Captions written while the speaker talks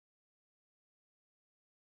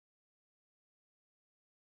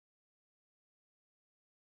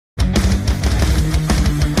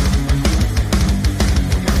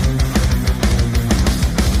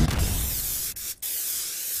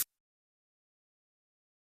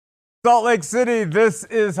Salt Lake City, this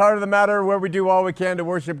is Heart of the Matter, where we do all we can to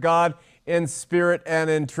worship God in spirit and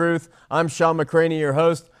in truth. I'm Sean McCraney, your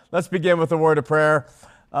host. Let's begin with a word of prayer.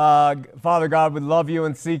 Father God, we love you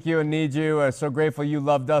and seek you and need you. So grateful you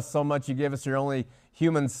loved us so much. You gave us your only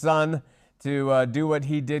human son to do what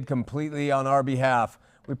he did completely on our behalf.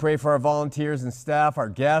 We pray for our volunteers and staff, our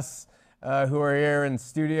guests who are here in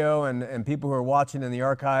studio, and people who are watching in the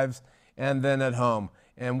archives and then at home.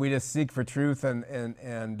 And we just seek for truth and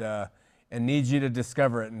need you to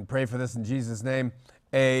discover it, and pray for this in Jesus' name.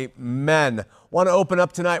 Amen. Want to open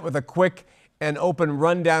up tonight with a quick and open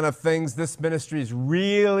rundown of things this ministry is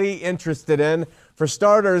really interested in. For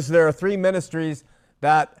starters, there are 3 ministries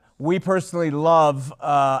that we personally love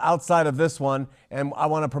outside of this one, and I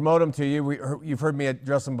want to promote them to you. You've heard me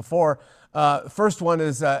address them before. First one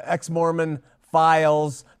is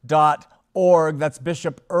exmormonfiles.org. That's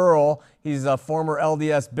Bishop Earl. He's a former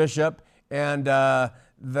LDS bishop, and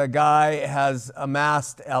the guy has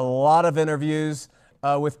amassed a lot of interviews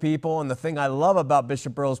with people. And the thing I love about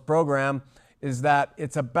Bishop Earl's program is that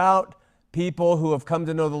it's about people who have come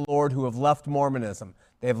to know the Lord, who have left Mormonism.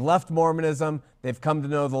 They've left Mormonism, they've come to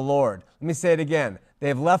know the Lord. Let me say it again.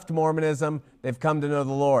 They've left Mormonism, they've come to know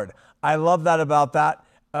the Lord. I love that about that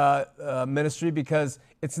ministry, because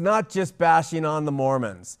it's not just bashing on the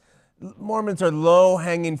Mormons. Mormons are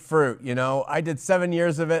low-hanging fruit, you know. I did 7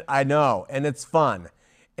 years of it, I know, and it's fun.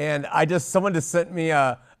 And someone just sent me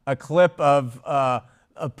a clip of a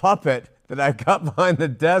puppet that I got behind the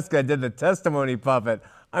desk. I did the testimony puppet.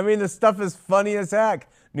 I mean, the stuff is funny as heck.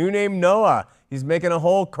 New name Noah. He's making a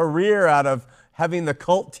whole career out of having the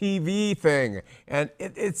cult TV thing. And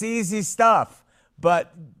it's easy stuff.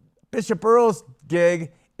 But Bishop Earl's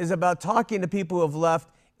gig is about talking to people who have left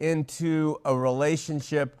into a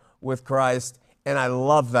relationship with Christ, and I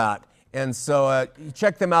love that. And so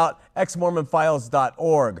check them out,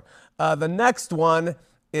 exmormonfiles.org. The next one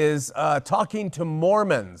is Talking to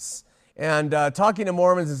Mormons. And Talking to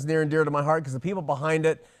Mormons is near and dear to my heart, because the people behind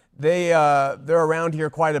it, they're around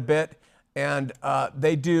here quite a bit, and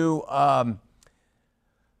they do a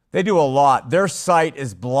lot. Their site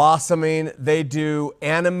is blossoming. They do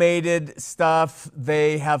animated stuff.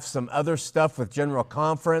 They have some other stuff with General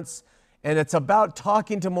Conference. And it's about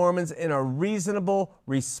talking to Mormons in a reasonable,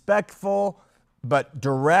 respectful, but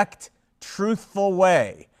direct, truthful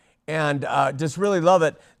way. And just really love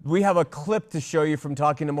it. We have a clip to show you from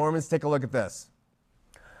Talking to Mormons. Take a look at this.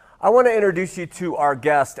 I want to introduce you to our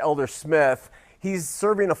guest, Elder Smith. He's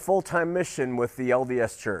serving a full-time mission with the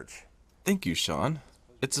LDS Church. Thank you, Sean.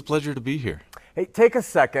 It's a pleasure to be here. Hey, take a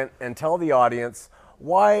second and tell the audience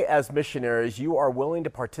why, as missionaries, you are willing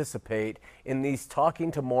to participate in these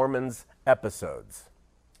Talking to Mormons episodes.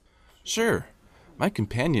 Sure. My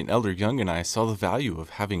companion, Elder Young, and I saw the value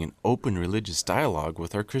of having an open religious dialogue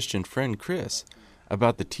with our Christian friend Chris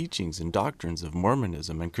about the teachings and doctrines of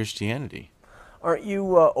Mormonism and Christianity. Aren't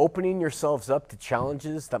you opening yourselves up to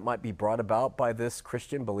challenges that might be brought about by this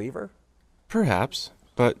Christian believer? Perhaps,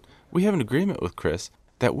 but we have an agreement with Chris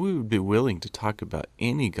that we would be willing to talk about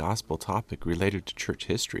any gospel topic related to church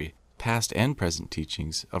history, past and present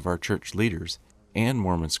teachings of our church leaders and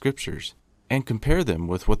Mormon scriptures, and compare them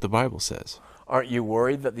with what the Bible says. Aren't you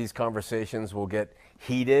worried that these conversations will get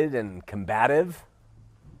heated and combative?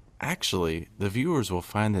 Actually, the viewers will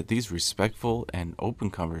find that these respectful and open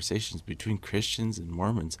conversations between Christians and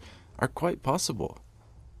Mormons are quite possible.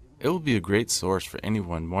 It will be a great source for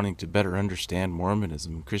anyone wanting to better understand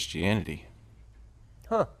Mormonism and Christianity.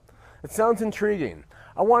 Huh. It sounds intriguing.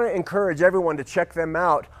 I want to encourage everyone to check them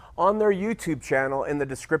out on their YouTube channel in the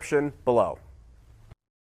description below.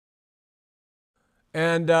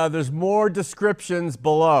 And there's more descriptions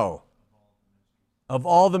below of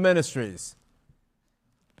all the ministries.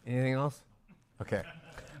 Anything else? Okay.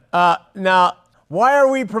 Now, why are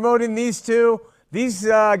we promoting these two? These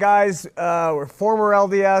guys were former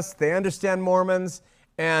LDS. They understand Mormons,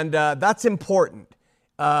 and that's important.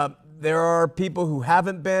 There are people who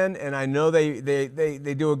haven't been, and I know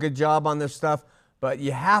they do a good job on this stuff, but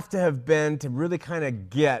you have to have been to really kind of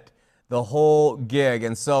get the whole gig.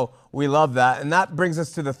 And so we love that. And that brings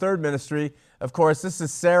us to the third ministry. Of course, this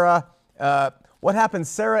is Sarah. What happened,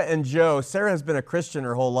 Sarah and Joe? Sarah has been a Christian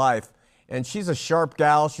her whole life, and she's a sharp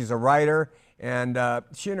gal. She's a writer, and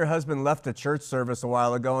she and her husband left a church service a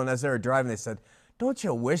while ago, and as they were driving, they said, don't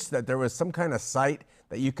you wish that there was some kind of site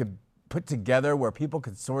that you could put together where people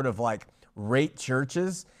could sort of like rate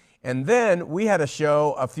churches? And then we had a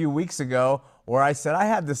show a few weeks ago where I said I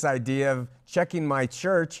had this idea of checking my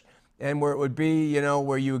church, and where it would be, you know,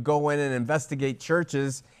 where you would go in and investigate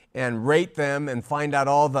churches and rate them and find out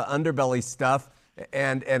all the underbelly stuff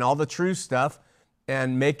and all the true stuff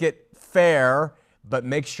and make it fair, but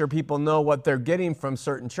make sure people know what they're getting from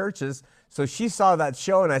certain churches. So she saw that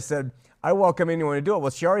show, and I said, I welcome anyone to do it.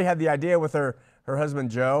 Well, she already had the idea with her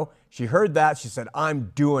husband, Joe. She heard that. She said,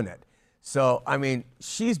 I'm doing it. So, I mean,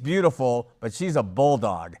 she's beautiful, but she's a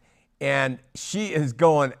bulldog. And she is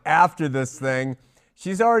going after this thing.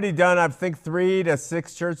 She's already done, I think, 3 to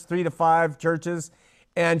 5 churches.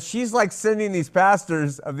 And she's like sending these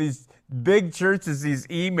pastors of these big churches these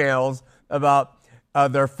emails about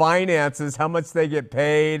their finances, how much they get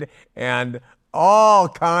paid, and all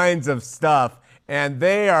kinds of stuff. And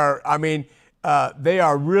they are, they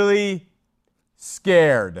are really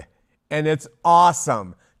scared. And it's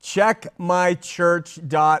awesome.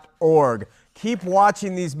 Checkmychurch.org. Keep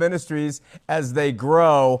watching these ministries as they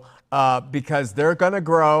grow, because they're going to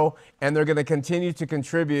grow and they're going to continue to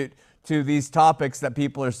contribute to these topics that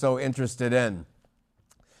people are so interested in.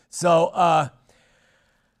 So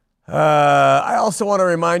I also want to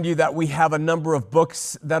remind you that we have a number of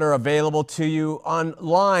books that are available to you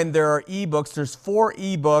online. There are ebooks. There's 4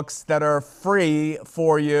 ebooks that are free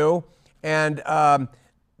for you. And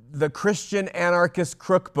the Christian Anarchist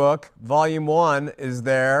Crookbook, Volume 1, is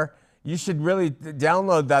there. You should really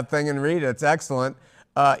download that thing and read it. It's excellent.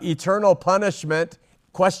 Eternal Punishment, ?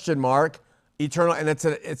 Eternal, and it's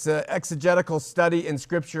an exegetical study in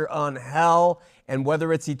Scripture on hell and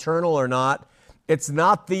whether it's eternal or not. It's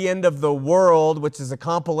Not the End of the World, which is a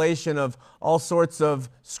compilation of all sorts of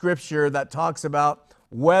Scripture that talks about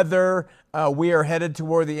whether we are headed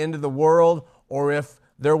toward the end of the world or if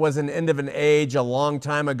there was an end of an age a long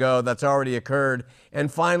time ago that's already occurred.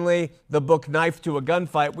 And finally, the book Knife to a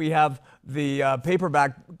Gunfight. We have the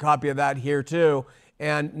paperback copy of that here too.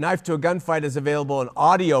 And Knife to a Gunfight is available in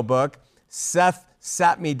audiobook. Seth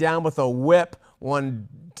sat me down with a whip one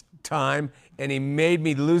time, and he made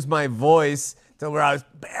me lose my voice to where I was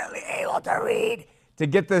barely able to read to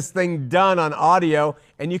get this thing done on audio.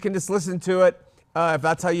 And you can just listen to it if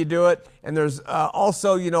that's how you do it. And there's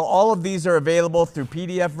also, all of these are available through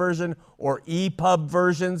PDF version or EPUB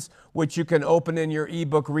versions, which you can open in your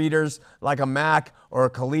ebook readers like a Mac or a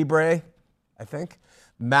Calibre, I think,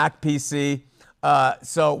 Mac PC.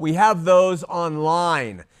 So we have those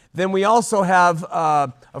online. Then we also have,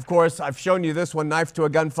 of course, I've shown you this one, Knife to a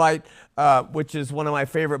Gunfight, which is one of my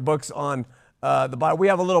favorite books on the Bible. We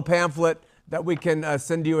have a little pamphlet that we can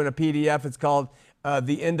send you in a PDF. It's called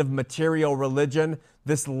The End of Material Religion.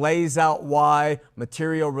 This lays out why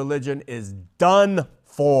material religion is done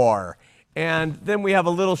for. And then we have a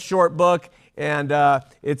little short book, and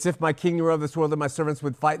it's If My Kingdom Were of This World, Then My Servants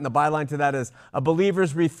Would Fight. And the byline to that is a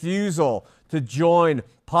believer's refusal to join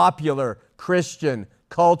popular Christian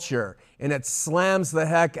culture. And it slams the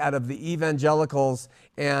heck out of the evangelicals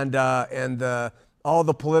and all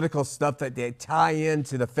the political stuff that they tie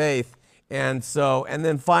into the faith. And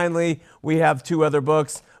then finally, we have 2 other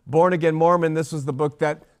books. Born Again Mormon, this was the book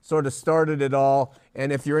that sort of started it all.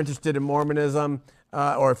 And if you're interested in Mormonism,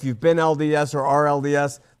 or if you've been LDS or are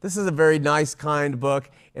LDS, this is a very nice, kind book.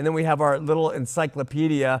 And then we have our little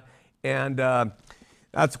encyclopedia, and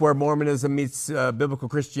that's where Mormonism meets biblical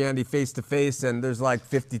Christianity face to face. And there's like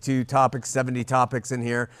 52 topics, 70 topics in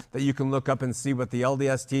here that you can look up and see what the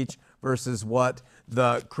LDS teach versus what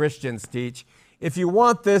the Christians teach. If you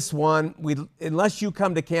want this one, unless you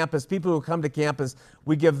come to campus, people who come to campus,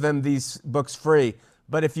 we give them these books free.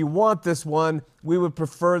 But if you want this one, we would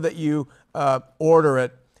prefer that you order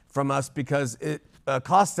it from us because it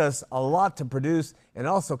costs us a lot to produce and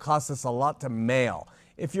also costs us a lot to mail.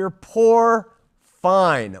 If you're poor,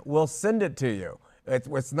 fine, we'll send it to you.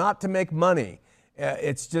 It's not to make money.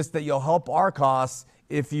 It's just that you'll help our costs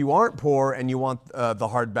if you aren't poor and you want the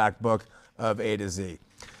hardback book of A to Z.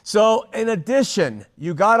 So in addition,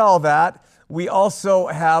 you got all that. We also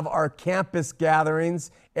have our campus gatherings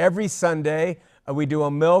every Sunday. We do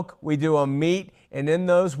a milk, we do a meat, and in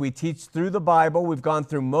those we teach through the Bible. We've gone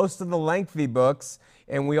through most of the lengthy books,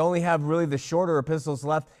 and we only have really the shorter epistles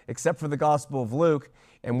left, except for the Gospel of Luke,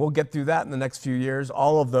 and we'll get through that in the next few years,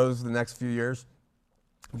 all of those in the next few years.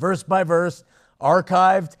 Verse by verse,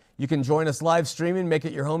 archived. You can join us live streaming, make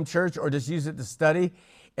it your home church, or just use it to study.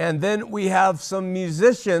 And then we have some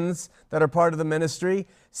musicians that are part of the ministry.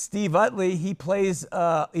 Steve Utley, he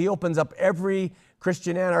opens up every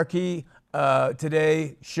Christian Anarchy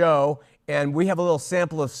Today show, and we have a little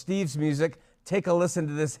sample of Steve's music. Take a listen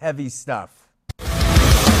to this heavy stuff.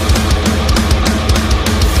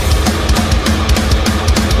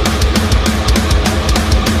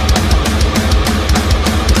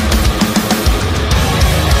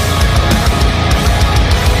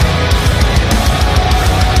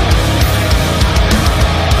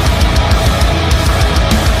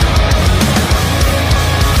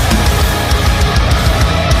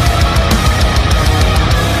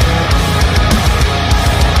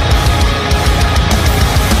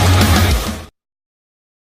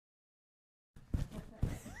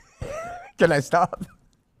 Can I stop?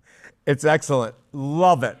 It's excellent.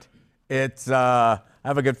 Love it. I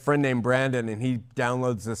have a good friend named Brandon, and he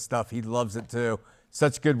downloads this stuff. He loves it too.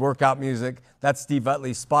 Such good workout music. That's Steve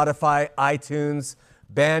Utley. Spotify, iTunes,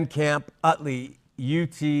 Bandcamp, Utley,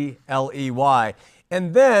 Utley.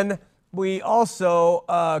 And then we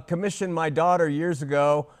also commissioned my daughter years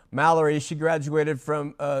ago, Mallory. She graduated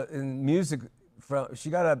from in music. She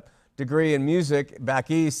got a degree in music back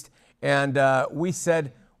east, and we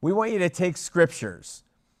said, we want you to take scriptures,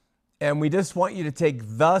 and we just want you to take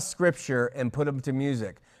the scripture and put them to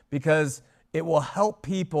music, because it will help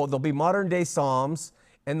people. There'll be modern day Psalms,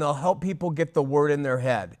 and they'll help people get the word in their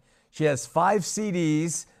head. She has 5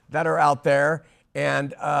 CDs that are out there,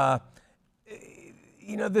 and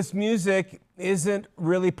this music isn't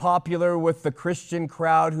really popular with the Christian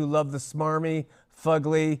crowd who love the smarmy,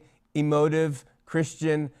 fugly, emotive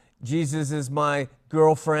Christian, Jesus is my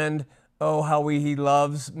girlfriend, oh, how he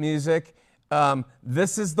loves music.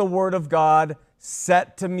 This is the Word of God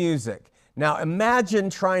set to music. Now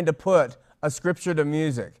imagine trying to put a scripture to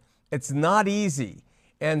music. It's not easy.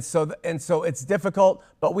 And so it's difficult,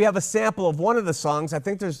 but we have a sample of one of the songs. I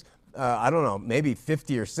think there's, maybe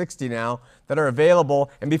 50 or 60 now that are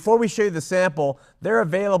available. And before we show you the sample, they're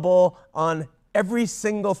available on every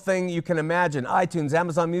single thing you can imagine: iTunes,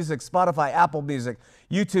 Amazon Music, Spotify, Apple Music,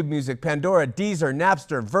 YouTube Music, Pandora, Deezer,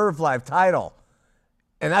 Napster, Verve Live, Tidal.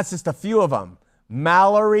 And that's just a few of them.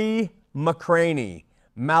 Mallory McCraney.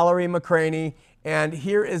 And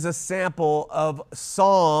here is a sample of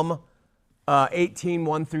Psalm 18,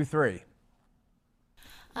 1 through 3.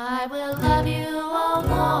 I will love you, O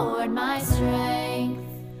Lord, my strength.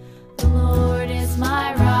 The Lord is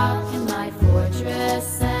my rock and my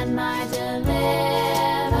fortress and my deliverer.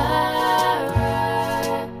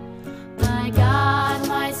 My God,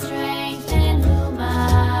 my strength, in whom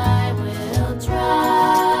I will trust.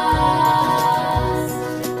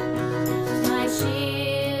 My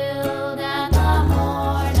shield and the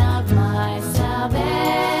horn of my salvation.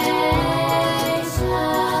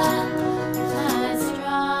 My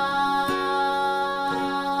stronghold.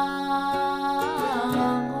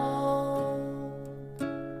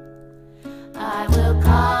 I will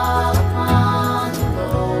call upon the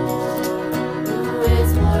Lord, who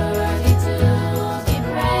is worthy to be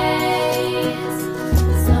praised.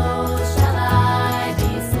 So shall I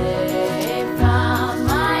be saved from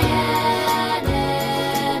my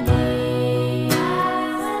enemies.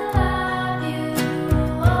 I will love you,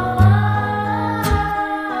 O Lord.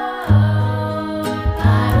 I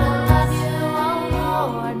will love you, O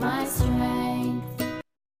Lord, my strength.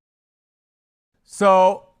 So,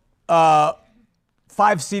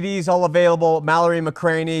 5 CDs all available: Mallory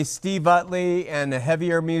McCraney, Steve Utley, and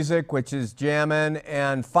Heavier Music, which is jammin'.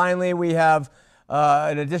 And finally, we have,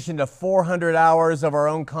 in addition to 400 hours of our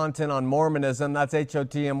own content on Mormonism, that's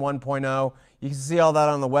HOTM 1.0. You can see all that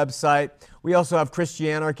on the website. We also have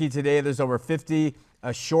Christianarchy Today. There's over 50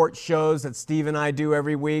 short shows that Steve and I do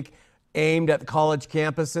every week, aimed at the college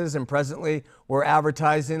campuses. And presently, we're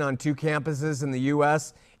advertising on 2 campuses in the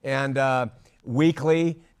U.S. and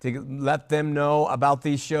weekly, to let them know about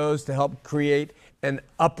these shows, to help create an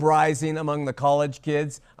uprising among the college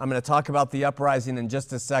kids. I'm going to talk about the uprising in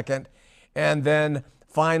just a second. And then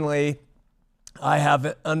finally, I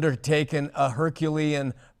have undertaken a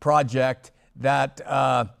Herculean project that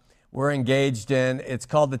we're engaged in. It's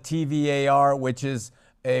called the TVAR, which is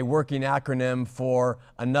a working acronym for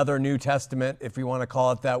Another New Testament, if we want to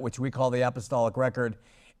call it that, which we call the Apostolic Record.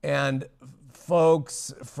 And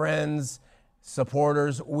folks, friends,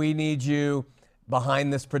 supporters, we need you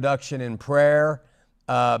behind this production in prayer.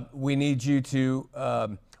 We need you to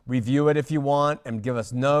review it if you want and give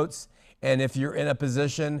us notes. And if you're in a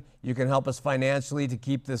position, you can help us financially to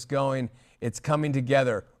keep this going. It's coming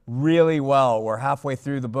together really well. We're halfway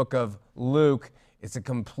through the book of Luke. It's a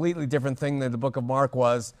completely different thing than the book of Mark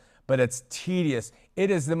was, but it's tedious.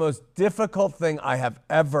 It is the most difficult thing I have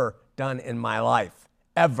ever done in my life,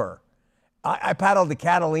 ever. I paddled the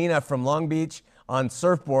Catalina from Long Beach on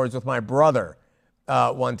surfboards with my brother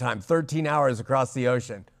one time, 13 hours across the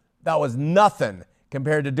ocean. That was nothing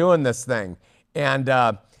compared to doing this thing.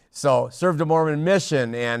 And so served a Mormon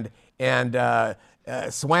mission and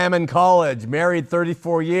swam in college, married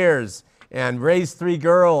 34 years, and raised 3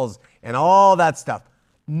 girls and all that stuff.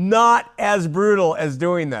 Not as brutal as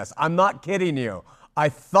doing this. I'm not kidding you. I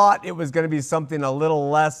thought it was going to be something a little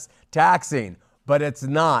less taxing, but it's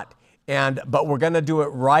not. But we're going to do it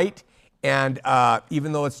right. And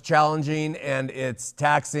even though it's challenging and it's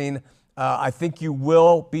taxing, I think you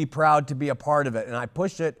will be proud to be a part of it. And I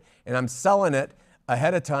push it and I'm selling it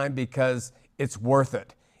ahead of time because it's worth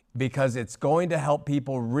it. because it's going to help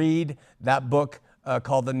people read that book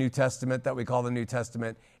called the New Testament, that we call the New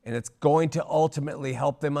Testament, and it's going to ultimately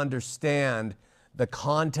help them understand the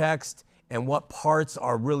context and what parts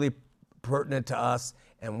are really pertinent to us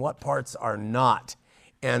and what parts are not.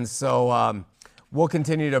 And so we'll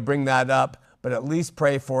continue to bring that up, but at least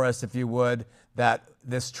pray for us, if you would, that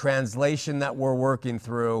this translation that we're working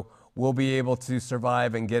through will be able to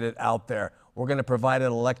survive and get it out there. We're going to provide it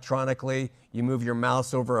electronically. You move your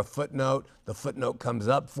mouse over a footnote, the footnote comes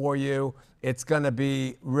up for you. It's going to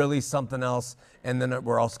be really something else, and then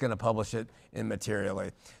we're also going to publish it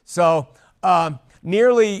immaterially. So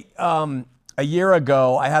nearly a year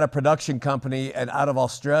ago, I had a production company out of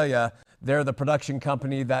Australia. They're the production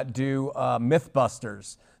company that do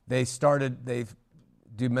Mythbusters. They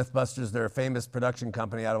do Mythbusters. They're a famous production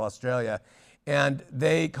company out of Australia. And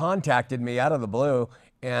they contacted me out of the blue,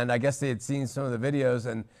 and I guess they had seen some of the videos,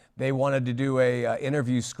 and they wanted to do a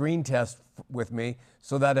interview screen test with me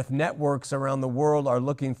so that if networks around the world are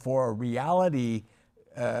looking for a reality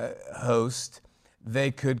host,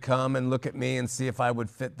 they could come and look at me and see if I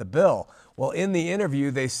would fit the bill. Well, in the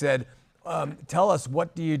interview, they said, tell us,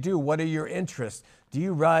 what do you do? What are your interests? Do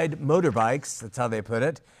you ride motorbikes? That's how they put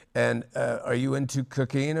it. And are you into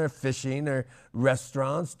cooking or fishing or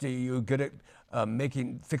restaurants? Do you good at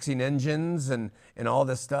fixing engines and all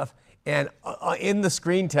this stuff? And in the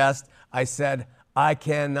screen test, I said, I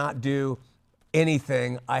cannot do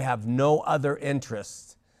anything. I have no other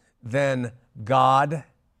interests than God,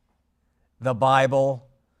 the Bible,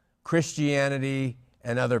 Christianity,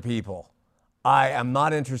 and other people. I am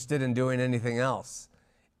not interested in doing anything else.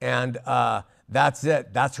 And that's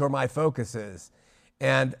it. That's where my focus is.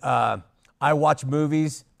 And I watch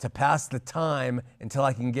movies to pass the time until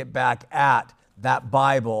I can get back at that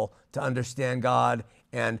Bible to understand God.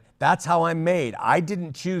 And that's how I'm made. I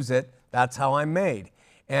didn't choose it. That's how I'm made.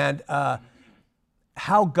 And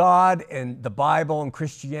how God and the Bible and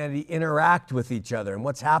Christianity interact with each other and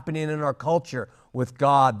what's happening in our culture with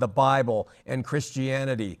God, the Bible, and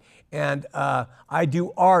Christianity. And I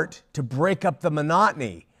do art to break up the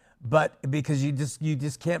monotony, but because you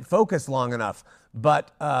just can't focus long enough.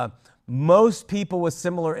 But most people with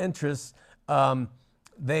similar interests,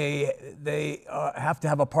 they have to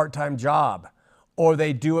have a part-time job, or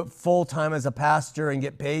they do it full-time as a pastor and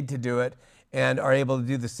get paid to do it and are able to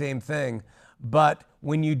do the same thing. But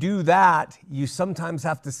when you do that, you sometimes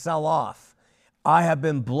have to sell off. I have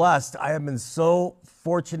been blessed. I have been so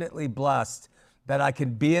fortunately blessed that I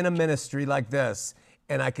can be in a ministry like this,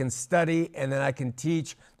 and I can study, and then I can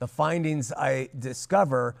teach the findings I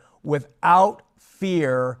discover without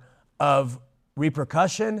fear of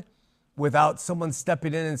repercussion, without someone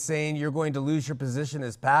stepping in and saying, you're going to lose your position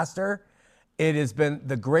as pastor. It has been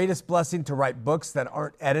the greatest blessing to write books that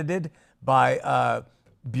aren't edited by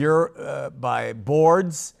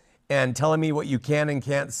boards and telling me what you can and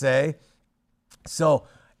can't say. So,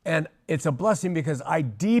 and it's a blessing because I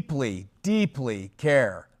deeply, deeply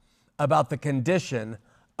care about the condition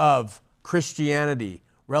of Christianity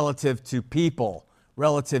relative to people,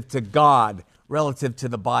 relative to God, relative to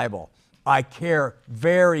the Bible. I care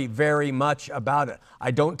very, very much about it.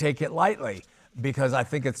 I don't take it lightly because I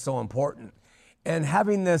think it's so important. And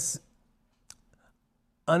having this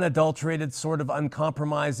unadulterated, sort of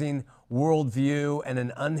uncompromising worldview and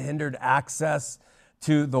an unhindered access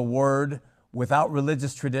to the Word without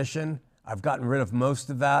religious tradition, I've gotten rid of most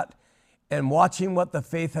of that. And watching what the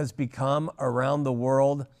faith has become around the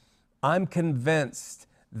world, I'm convinced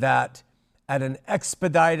that at an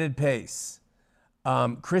expedited pace,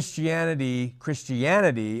 Christianity,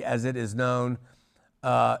 as it is known,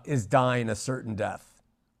 is dying a certain death.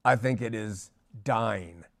 I think it is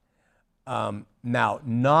dying. Now,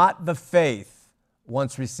 not the faith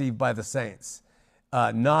once received by the saints,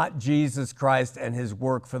 not Jesus Christ and his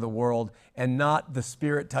work for the world, and not the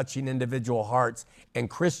Spirit touching individual hearts and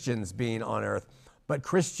Christians being on earth, but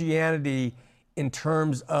Christianity in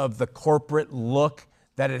terms of the corporate look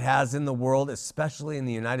that it has in the world, especially in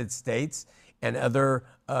the United States and other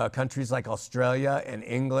countries like Australia and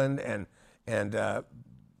England and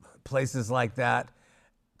places like that.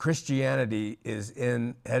 Christianity is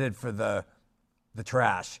headed for the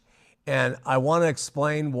trash. And I want to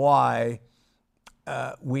explain why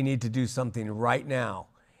we need to do something right now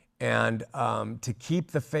and to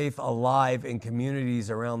keep the faith alive in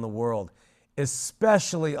communities around the world,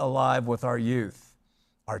 especially alive with our youth,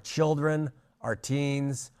 our children, our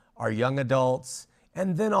teens, our young adults,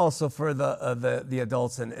 and then also for the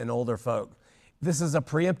adults and older folk. This is a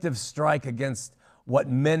preemptive strike against what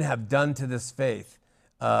men have done to this faith,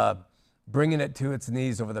 bringing it to its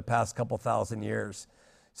knees over the past couple thousand years.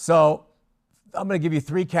 So I'm going to give you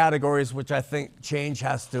 3 categories which I think change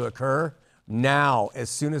has to occur now as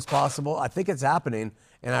soon as possible. I think it's happening,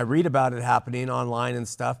 and I read about it happening online and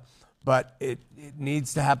stuff, but it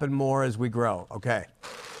needs to happen more as we grow. Okay.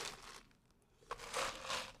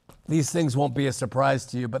 These things won't be a surprise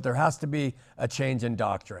to you, but there has to be a change in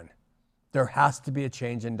doctrine. There has to be a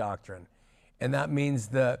change in doctrine. And that means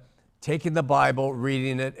taking the Bible,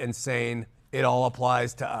 reading it, and saying it all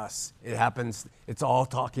applies to us. It happens, it's all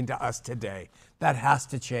talking to us today. That has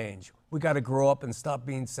to change. We got to grow up and stop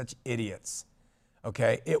being such idiots.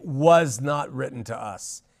 Okay? It was not written to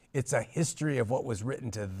us. It's a history of what was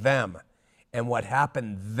written to them and what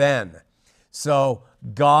happened then. So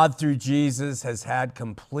God, through Jesus, has had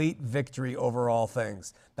complete victory over all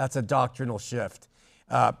things. That's a doctrinal shift.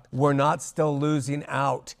 We're not still losing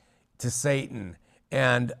out to Satan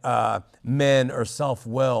and men or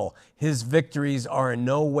self-will. His victories are in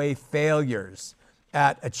no way failures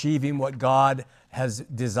at achieving what God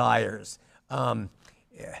desires.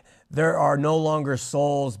 There are no longer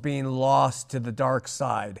souls being lost to the dark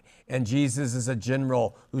side. And Jesus is a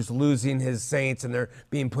general who's losing his saints and they're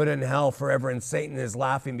being put in hell forever. And Satan is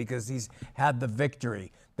laughing because he's had the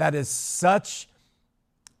victory. That is such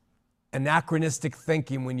anachronistic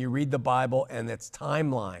thinking when you read the Bible and its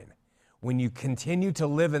timeline. When you continue to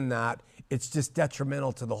live in that, it's just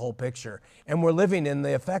detrimental to the whole picture. And we're living in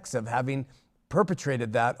the effects of having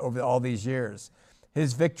perpetrated that over all these years.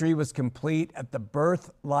 His victory was complete at the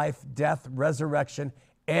birth, life, death, resurrection,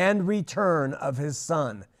 and return of his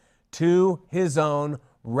Son to his own,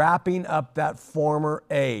 wrapping up that former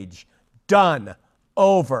age. Done,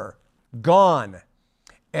 over, gone.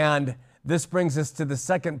 And this brings us to the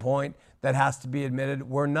second point that has to be admitted.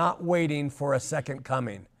 We're not waiting for a second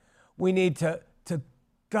coming. We need to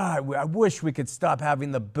God, I wish we could stop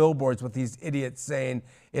having the billboards with these idiots saying,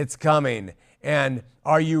 it's coming, and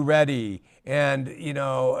are you ready? And,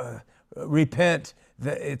 repent,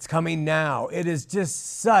 it's coming now. It is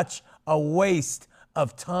just such a waste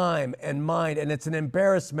of time and mind, and it's an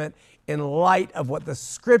embarrassment in light of what the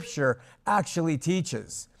Scripture actually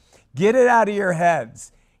teaches. Get it out of your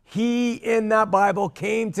heads. He, in that Bible,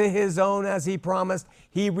 came to his own as he promised.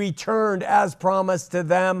 He returned as promised to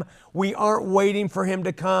them. We aren't waiting for him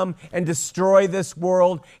to come and destroy this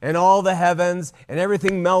world and all the heavens and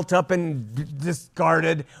everything melt up and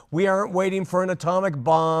discarded. We aren't waiting for an atomic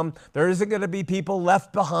bomb. There isn't going to be people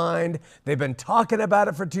left behind. They've been talking about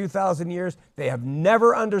it for 2,000 years. They have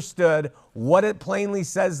never understood what it plainly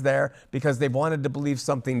says there because they've wanted to believe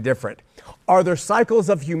something different. Are there cycles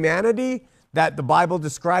of humanity that the Bible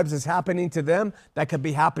describes as happening to them that could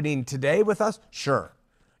be happening today with us? Sure.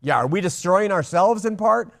 Yeah, are we destroying ourselves in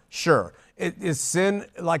part? Sure. Is sin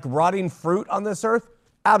like rotting fruit on this earth?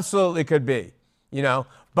 Absolutely could be,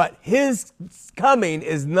 But his coming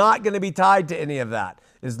is not going to be tied to any of that,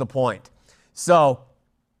 is the point. So,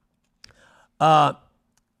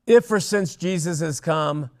 if or since Jesus has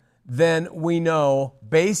come, then we know,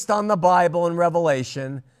 based on the Bible and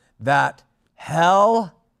Revelation, that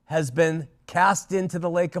hell has been cast into the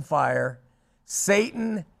lake of fire.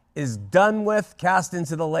 Satan is done with, cast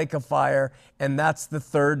into the lake of fire, and that's the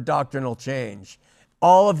third doctrinal change.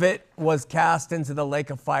 All of it was cast into the lake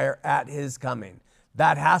of fire at his coming.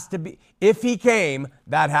 That has to be, if he came,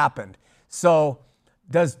 that happened. So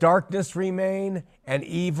does darkness remain and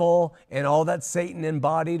evil and all that Satan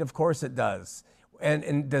embodied? Of course it does.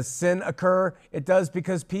 And does sin occur? It does,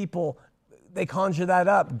 because people, they conjure that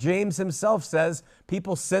up. James himself says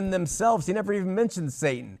people sin themselves. He never even mentions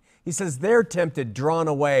Satan. He says they're tempted, drawn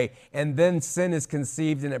away, and then sin is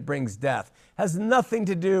conceived and it brings death. Has nothing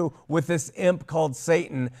to do with this imp called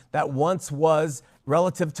Satan that once was,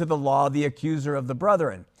 relative to the law, the accuser of the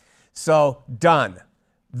brethren. So, done.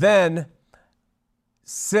 Then,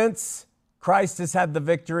 since Christ has had the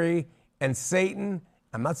victory and Satan,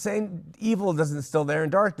 I'm not saying evil isn't still there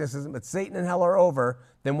and darkness isn't, but Satan and hell are over,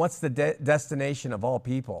 then what's the destination of all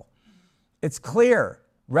people? It's clear.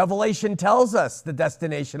 Revelation tells us the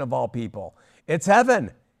destination of all people. It's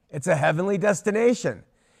heaven. It's a heavenly destination.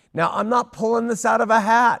 Now, I'm not pulling this out of a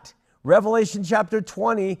hat. Revelation chapter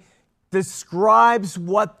 20 describes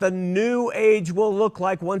what the new age will look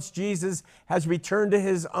like once Jesus has returned to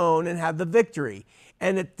his own and had the victory.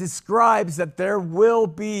 And it describes that there will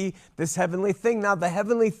be this heavenly thing. Now, the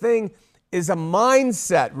heavenly thing is a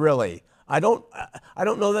mindset, really. I don't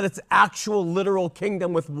know that it's actual literal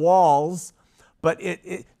kingdom with walls, but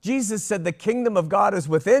Jesus said the kingdom of God is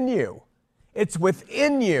within you. It's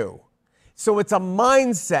within you. So it's a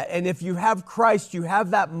mindset. And if you have Christ, you have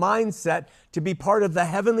that mindset to be part of the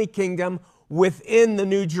heavenly kingdom within the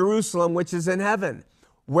New Jerusalem, which is in heaven.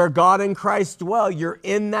 where God and Christ dwell. You're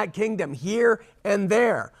in that kingdom here and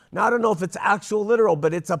there. Now, I don't know if it's actual literal,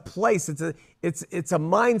 but it's a place. It's a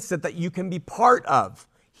mindset that you can be part of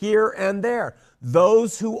here and there.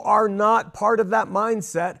 Those who are not part of that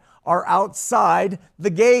mindset are outside the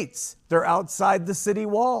gates. They're outside the city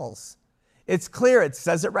walls. It's clear. It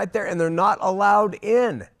says it right there. And they're not allowed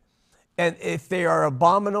in. And if they are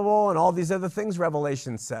abominable and all these other things,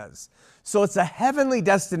 Revelation says. So it's a heavenly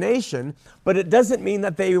destination, but it doesn't mean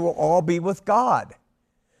that they will all be with God.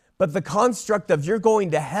 But the construct of you're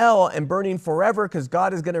going to hell and burning forever because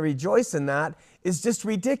God is going to rejoice in that is just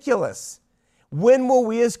ridiculous. When will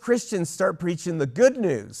we as Christians start preaching the good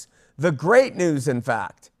news, the great news, in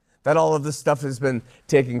fact, that all of this stuff has been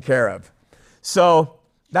taken care of? So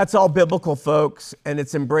that's all biblical, folks, and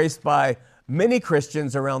it's embraced by many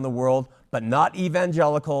Christians around the world, but not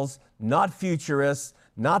evangelicals, not futurists,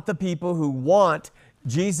 not the people who want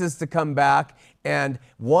Jesus to come back and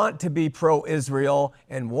want to be pro-Israel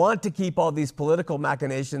and want to keep all these political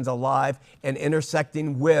machinations alive and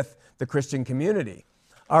intersecting with the Christian community.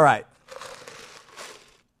 All right.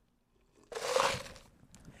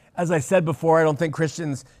 As I said before, I don't think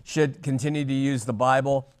Christians should continue to use the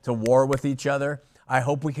Bible to war with each other. I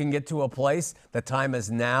hope we can get to a place, the time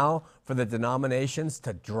is now for the denominations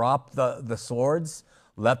to drop the swords.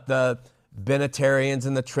 Let the Benitarians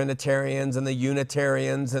and the Trinitarians and the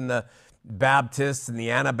Unitarians and the Baptists and the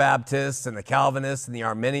Anabaptists and the Calvinists and the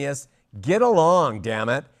Arminians get along, damn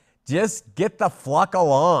it. Just get the fuck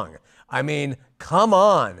along. I mean, come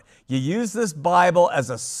on. You use this Bible as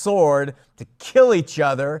a sword to kill each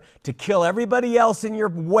other, to kill everybody else in your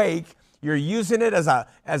wake. You're using it as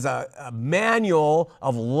a manual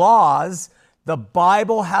of laws. The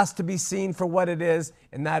Bible has to be seen for what it is,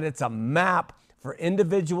 and that it's a map for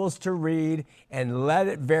individuals to read and let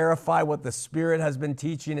it verify what the Spirit has been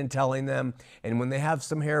teaching and telling them. And when they have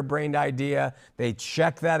some harebrained idea, they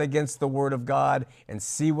check that against the Word of God and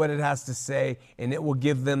see what it has to say, and it will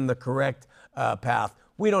give them the correct path.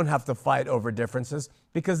 We don't have to fight over differences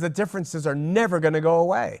because the differences are never going to go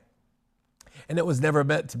away. And it was never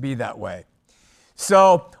meant to be that way.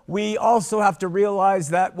 So we also have to realize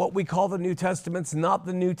that what we call the New Testament's not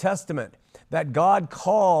the New Testament. That God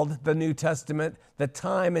called the New Testament the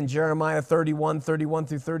time in Jeremiah 31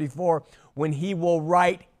 through 34, when he will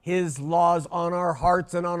write his laws on our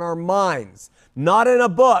hearts and on our minds. Not in a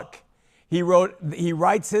book. He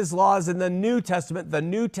writes his laws in the New Testament. The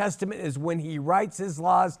New Testament is when he writes his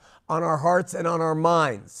laws on our hearts and on our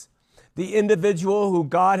minds. The individual who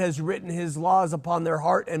God has written his laws upon their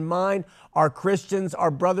heart and mind are Christians,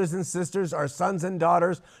 our brothers and sisters, our sons and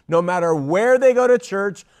daughters, no matter where they go to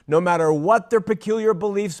church, no matter what their peculiar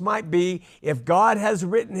beliefs might be. If God has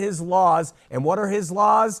written his laws, and what are his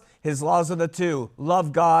laws? His laws are the two: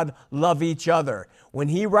 love God, love each other. When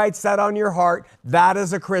he writes that on your heart, that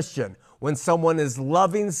is a Christian. When someone is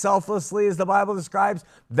loving selflessly, as the Bible describes,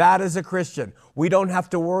 that is a Christian. We don't have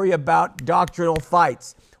to worry about doctrinal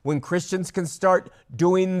fights. When Christians can start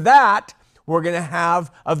doing that, we're going to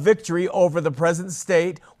have a victory over the present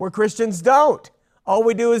state where Christians don't. All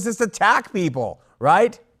we do is just attack people,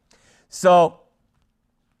 right? So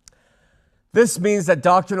this means that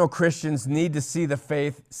doctrinal Christians need to see the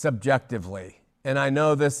faith subjectively. And I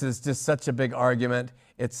know this is just such a big argument.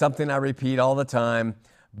 It's something I repeat all the time.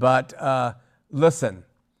 But listen,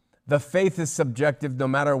 the faith is subjective no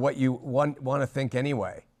matter what you want to think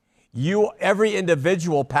anyway. Every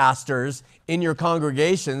individual pastors in your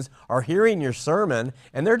congregations are hearing your sermon,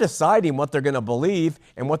 and they're deciding what they're going to believe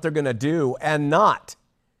and what they're going to do and not.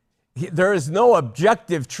 There is no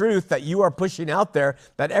objective truth that you are pushing out there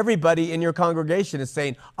that everybody in your congregation is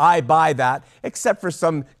saying, I buy that, except for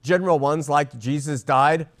some general ones like Jesus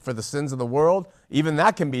died for the sins of the world. Even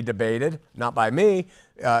that can be debated, not by me.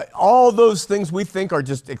 All those things we think are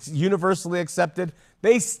just universally accepted,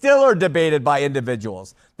 they still are debated by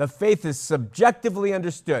individuals. The faith is subjectively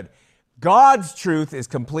understood. God's truth is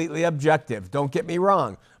completely objective. Don't get me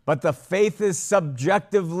wrong. But the faith is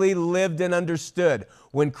subjectively lived and understood.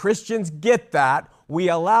 When Christians get that, we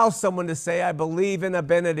allow someone to say, I believe in a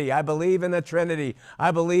Binity, I believe in a Trinity, I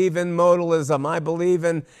believe in modalism, I believe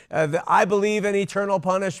in eternal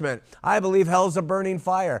punishment, I believe hell's a burning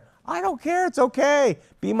fire. I don't care, it's okay.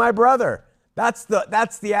 Be my brother. That's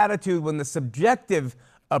the attitude when the subjective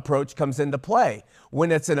approach comes into play.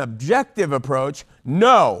 When it's an objective approach,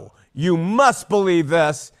 no, you must believe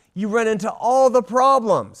this, you run into all the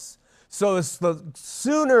problems. So the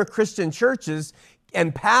sooner Christian churches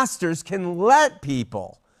and pastors can let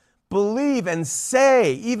people believe and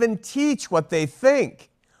say, even teach what they think,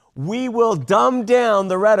 we will dumb down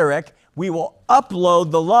the rhetoric. we will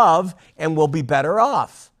upload the love and we'll be better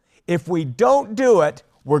off. If we don't do it,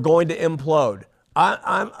 we're going to implode.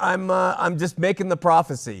 I'm just making the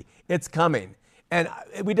prophecy. It's coming. And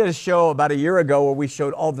we did a show about a year ago where we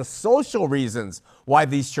showed all the social reasons why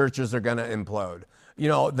these churches are going to implode. You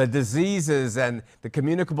know, the diseases and the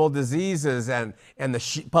communicable diseases and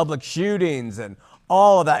the public shootings and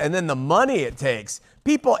all of that. And then the money it takes.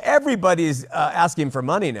 Everybody's asking for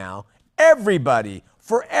money now. Everybody,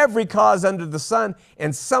 for every cause under the sun.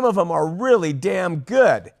 And some of them are really damn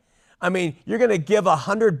good. I mean, you're going to give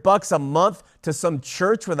 $100 a month to some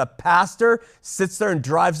church where the pastor sits there and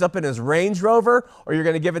drives up in his Range Rover, or you're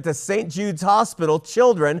going to give it to St. Jude's Hospital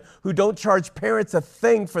children who don't charge parents a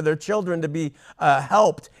thing for their children to be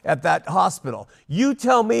helped at that hospital. You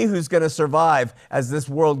tell me who's going to survive as this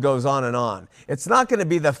world goes on and on. It's not going to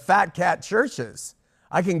be the fat cat churches.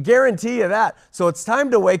 I can guarantee you that. So it's time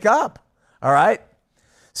to wake up, all right?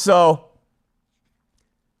 So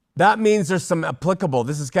that means there's some applicable,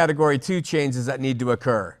 this is category 2 changes that need to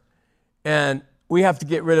occur. And we have to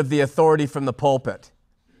get rid of the authority from the pulpit.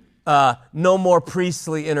 No more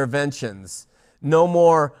priestly interventions. No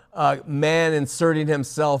more man inserting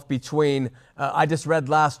himself between. I just read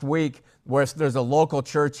last week where there's a local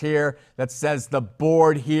church here that says the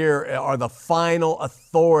board here are the final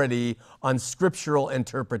authority on scriptural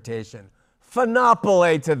interpretation.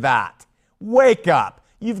 Finopole to that. Wake up.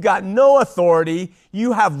 You've got no authority,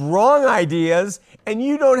 you have wrong ideas, and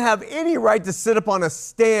you don't have any right to sit up on a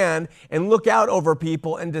stand and look out over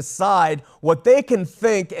people and decide what they can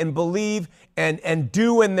think and believe and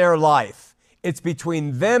do in their life. It's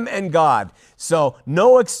between them and God. So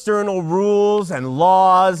no external rules and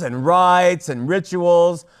laws and rites and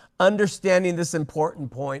rituals. Understanding this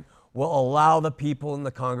important point will allow the people in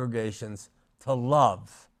the congregations to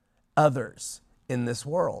love others in this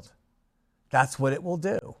world. That's what it will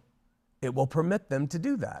do. It will permit them to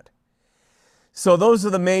do that. So those are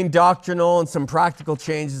the main doctrinal and some practical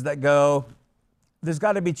changes that go. There's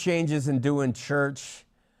got to be changes in doing church.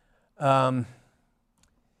 No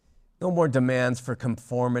more demands for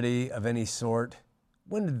conformity of any sort.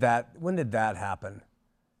 When did that happen?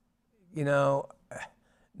 You know,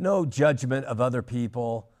 no judgment of other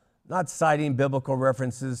people, not citing biblical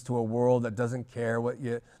references to a world that doesn't care what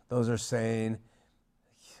those are saying.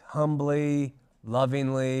 Humbly,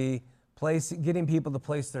 lovingly, getting people to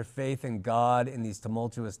place their faith in God in these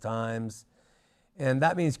tumultuous times. And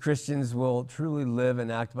that means Christians will truly live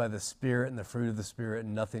and act by the Spirit and the fruit of the Spirit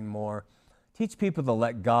and nothing more. Teach people to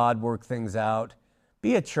let God work things out.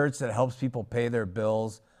 Be a church that helps people pay their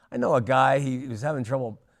bills. I know a guy, he was having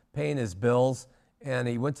trouble paying his bills, and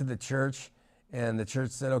he went to the church, and the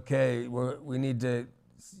church said, okay, we need to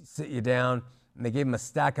sit you down. And they gave him a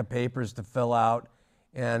stack of papers to fill out.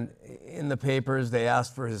 And in the papers, they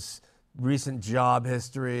asked for his recent job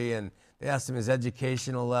history, and they asked him his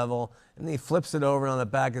educational level. And he flips it over, and on the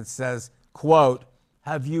back it says, quote,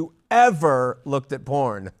 "Have you ever looked at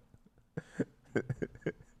porn?"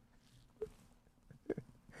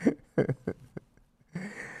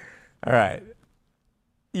 All right.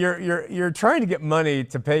 You're trying to get money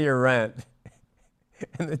to pay your rent,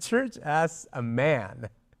 and the church asks a man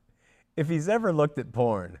if he's ever looked at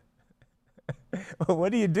porn.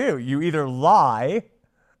 What do? You either lie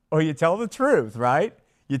or you tell the truth, right?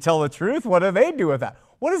 You tell the truth, what do they do with that?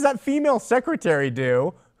 What does that female secretary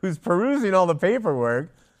do who's perusing all the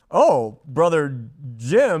paperwork? Oh, Brother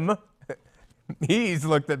Jim, he's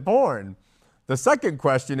looked at porn. The second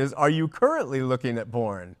question is, are you currently looking at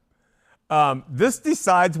porn? This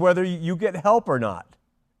decides whether you get help or not.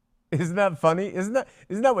 Isn't that funny? Isn't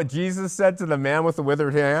that what Jesus said to the man with the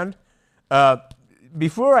withered hand?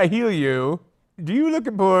 Before I heal you, do you look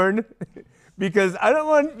at porn? Because I don't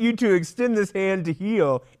want you to extend this hand to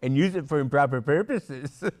heal and use it for improper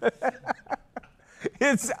purposes.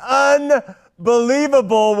 It's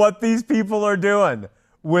unbelievable what these people are doing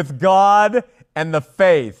with God and the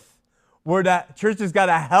faith. Church has got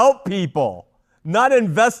to help people, not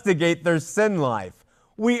investigate their sin life.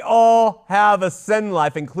 We all have a sin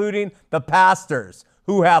life, including the pastors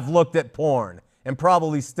who have looked at porn and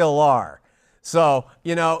probably still are. So,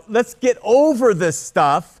 let's get over this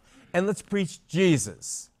stuff and let's preach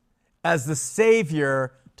Jesus as the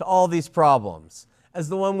Savior to all these problems, as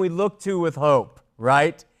the one we look to with hope,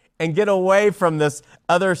 right? And get away from this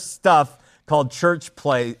other stuff called church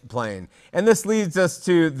playing. And this leads us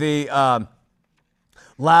to the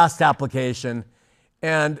last application.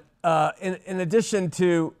 And in addition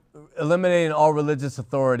to eliminating all religious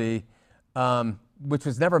authority, which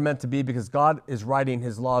was never meant to be because God is writing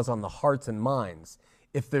his laws on the hearts and minds.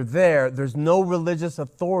 If they're there, there's no religious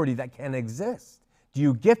authority that can exist. Do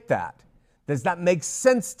you get that? Does that make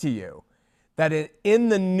sense to you? That in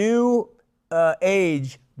the new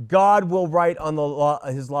age, God will write on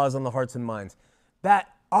his laws on the hearts and minds. That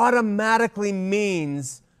automatically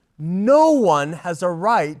means no one has a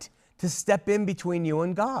right to step in between you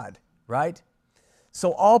and God, right?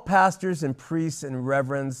 So all pastors and priests and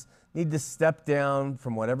reverends need to step down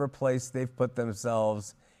from whatever place they've put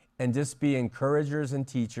themselves and just be encouragers and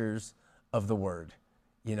teachers of the word,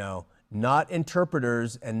 not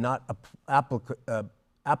interpreters and not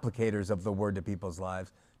applicators of the word to people's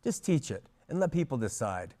lives. Just teach it and let people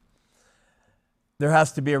decide. There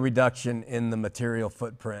has to be a reduction in the material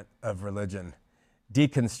footprint of religion,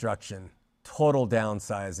 deconstruction, total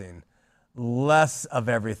downsizing, less of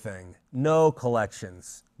everything, no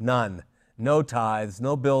collections, none, no tithes,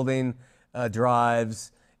 no building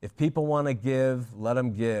drives. If people want to give, let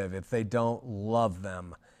them give. If they don't, love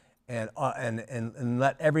them. And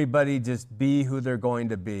let everybody just be who they're going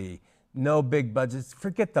to be. No big budgets.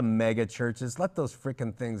 Forget the mega churches. Let those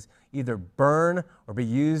freaking things either burn or be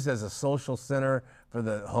used as a social center for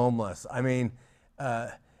the homeless.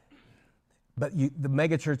 But the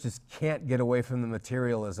mega churches can't get away from the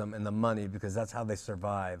materialism and the money because that's how they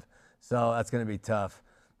survive. So that's going to be tough.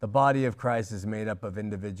 The body of Christ is made up of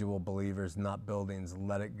individual believers, not buildings.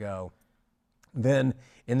 Let it go. Then,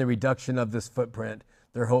 in the reduction of this footprint,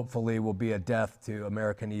 there hopefully will be a death to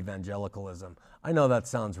American evangelicalism. I know that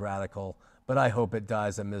sounds radical, but I hope it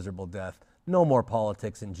dies a miserable death. No more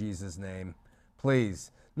politics in Jesus' name.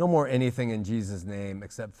 Please, no more anything in Jesus' name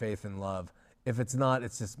except faith and love. If it's not,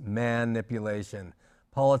 it's just manipulation.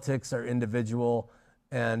 Politics are individual,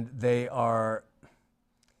 and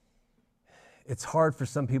it's hard for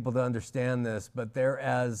some people to understand this, but they're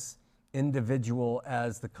as individual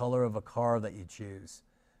as the color of a car that you choose.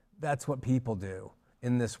 That's what people do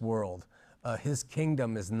in this world. His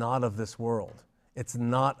kingdom is not of this world. It's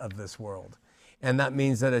not of this world. And that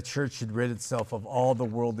means that a church should rid itself of all the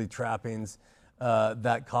worldly trappings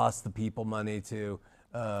that cost the people money to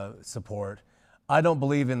support. I don't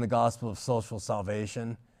believe in the gospel of social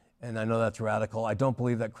salvation, and I know that's radical. I don't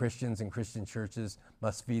believe that Christians and Christian churches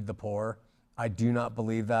must feed the poor. I do not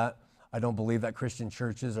believe that. I don't believe that Christian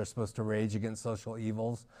churches are supposed to rage against social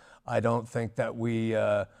evils. I don't think that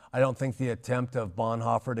I don't think the attempt of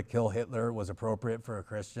Bonhoeffer to kill Hitler was appropriate for a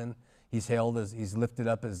Christian. He's lifted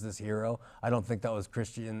up as this hero. I don't think that was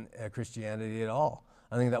Christianity at all.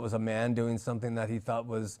 I think that was a man doing something that he thought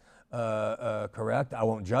was correct. I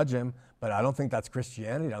won't judge him, but I don't think that's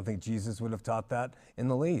Christianity. I don't think Jesus would have taught that in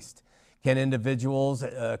the least. Can individuals,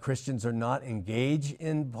 Christians or not, engage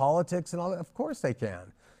in politics and all that? Of course they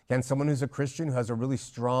can. Can someone who's a Christian who has a really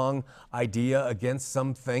strong idea against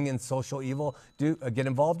something in social evil get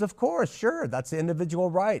involved? Of course, sure, that's the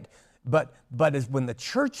individual right. But when the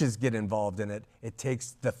churches get involved in it, it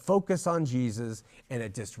takes the focus on Jesus and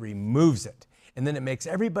it just removes it. And then it makes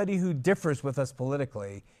everybody who differs with us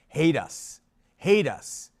politically hate us.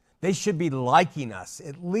 They should be liking us,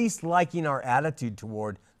 at least liking our attitude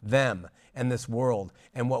toward them and this world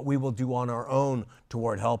and what we will do on our own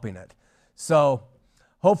toward helping it. So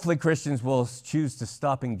hopefully Christians will choose to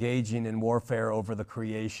stop engaging in warfare over the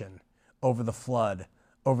creation, over the flood,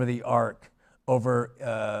 over the ark, over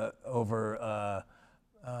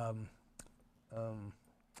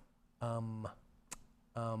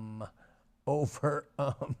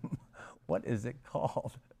what is it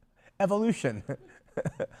called? Evolution.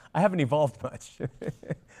 I haven't evolved much.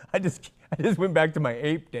 I just went back to my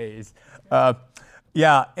ape days. And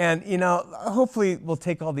hopefully we'll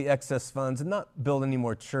take all the excess funds and not build any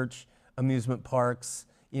more church amusement parks,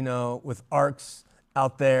 with arcs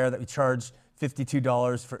out there that we charge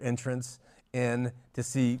 $52 for entrance in to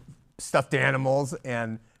see stuffed animals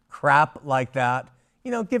and crap like that.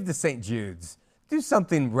 Give to St. Jude's. Do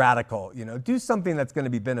something radical, do something that's going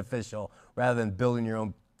to be beneficial rather than building your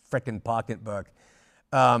own frickin' pocketbook.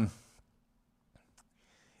 And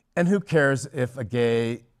who cares if a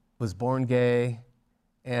gay was born gay,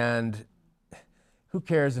 and who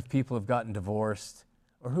cares if people have gotten divorced,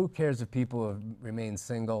 or who cares if people have remained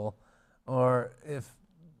single, or if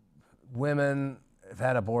women have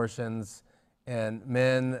had abortions and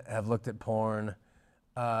men have looked at porn.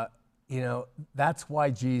 That's why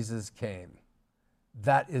Jesus came.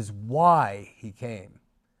 That is why he came.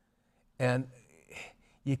 And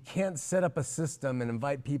you can't set up a system and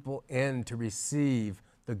invite people in to receive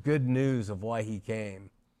the good news of why he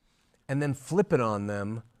came and then flip it on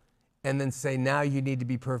them and then say, now you need to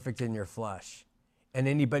be perfect in your flesh. And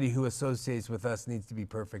anybody who associates with us needs to be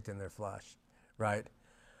perfect in their flesh, right?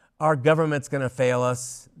 Our government's going to fail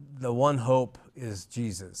us. The one hope is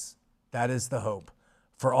Jesus. That is the hope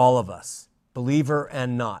for all of us. believer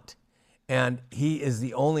and not. And he is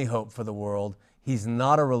the only hope for the world. He's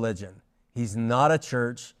not a religion. He's not a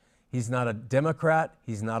church. He's not a Democrat.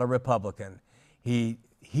 He's not a Republican. He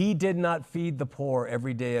did not feed the poor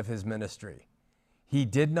every day of his ministry. He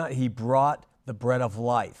brought the bread of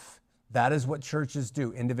life. That is what churches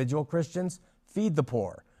do. Individual Christians feed the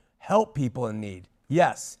poor, help people in need.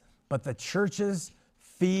 Yes, but the churches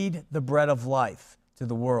feed the bread of life to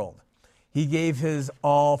the world. He gave his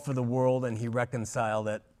all for the world and he reconciled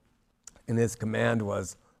it. And his command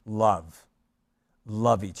was love.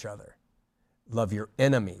 Love each other. Love your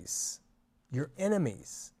enemies. Your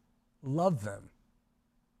enemies. Love them.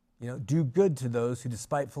 Do good to those who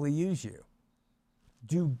despitefully use you.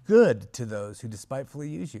 Do good to those who despitefully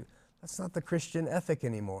use you. That's not the Christian ethic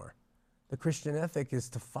anymore. The Christian ethic is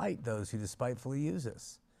to fight those who despitefully use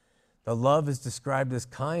us. The love is described as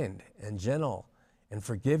kind and gentle and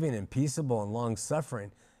forgiving and peaceable and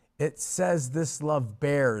long-suffering. It says this love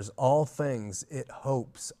bears all things. It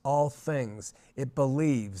hopes all things. It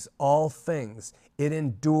believes all things. It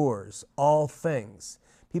endures all things.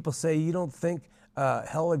 People say, you don't think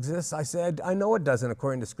hell exists? I said, I know it doesn't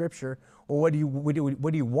according to Scripture. Well, what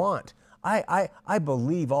do you want? I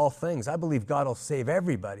believe all things. I believe God will save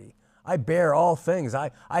everybody. I bear all things.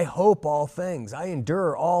 I hope all things. I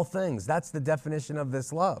endure all things. That's the definition of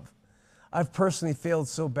this love. I've personally failed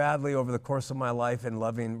so badly over the course of my life in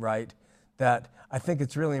loving right that I think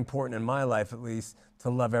it's really important in my life, at least, to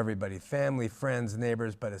love everybody, family, friends,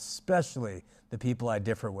 neighbors, but especially the people I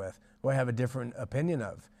differ with, who I have a different opinion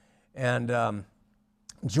of. And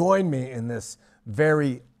join me in this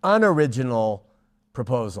very unoriginal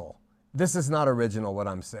proposal. This is not original, what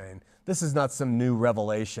I'm saying. This is not some new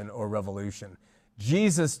revelation or revolution.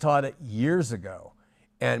 Jesus taught it years ago.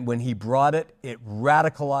 And when he brought it, it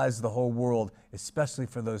radicalized the whole world, especially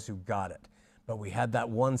for those who got it. But we had that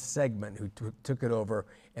one segment who took it over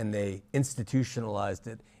and they institutionalized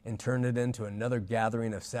it and turned it into another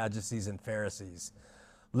gathering of Sadducees and Pharisees.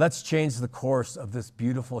 Let's change the course of this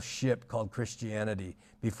beautiful ship called Christianity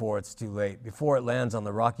before it's too late, before it lands on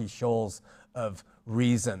the rocky shoals of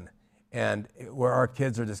reason, and where our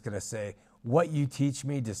kids are just going to say, what you teach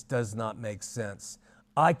me just does not make sense.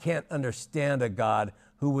 I can't understand a God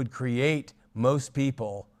who would create most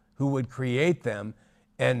people, who would create them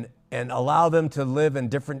and allow them to live in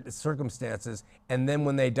different circumstances, and then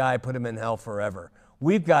when they die, put them in hell forever.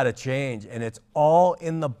 We've got to change, and it's all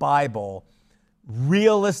in the Bible,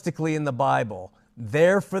 realistically in the Bible,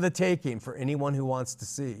 there for the taking for anyone who wants to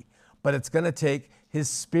see. But it's going to take his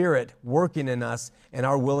Spirit working in us and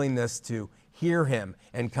our willingness to hear him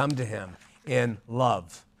and come to him in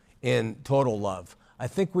love, in total love. I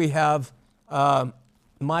think we have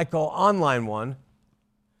Michael on line one.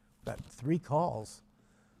 Got 3 calls.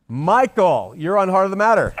 Michael, you're on Heart of the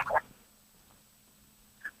Matter.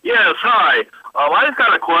 Yes, hi. I just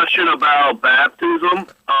got a question about baptism.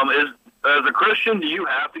 As a Christian, do you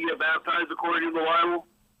have to get baptized according to the Bible?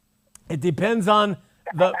 It depends on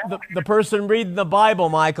the person reading the Bible,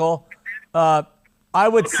 Michael. I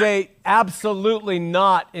would say absolutely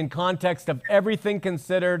not in context of everything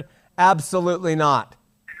considered, absolutely not.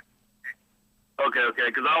 Okay,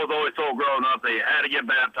 because I was always told growing up that you had to get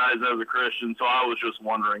baptized as a Christian, so I was just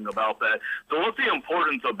wondering about that. So what's the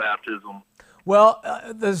importance of baptism? Well,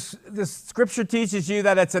 the Scripture teaches you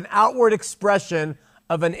that it's an outward expression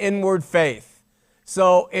of an inward faith.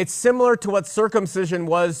 So it's similar to what circumcision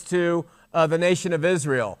was to the nation of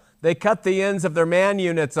Israel. They cut the ends of their man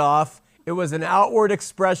units off. It was an outward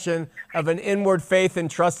expression of an inward faith in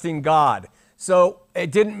trusting God. So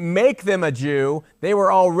it didn't make them a Jew. They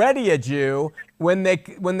were already a Jew when they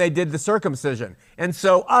did the circumcision. And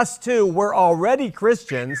so us too, we're already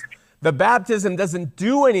Christians. The baptism doesn't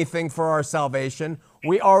do anything for our salvation.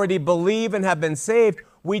 We already believe and have been saved.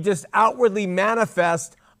 We just outwardly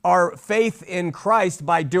manifest our faith in Christ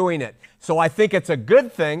by doing it. So I think it's a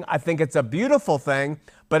good thing. I think it's a beautiful thing,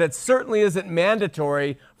 but it certainly isn't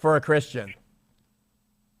mandatory for a Christian.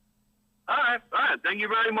 All right. Thank you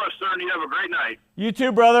very much, sir, and you have a great night. You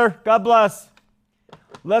too, brother. God bless.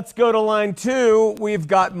 Let's go to line 2. We've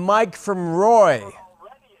got Mike from Roy.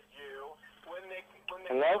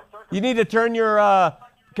 Hello? You need to turn your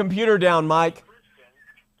computer down, Mike.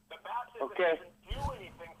 Okay. Do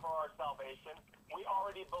anything for our salvation. We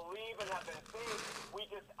already believe and have been saved. We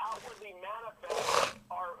just outwardly manifest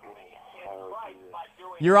our faith in Christ by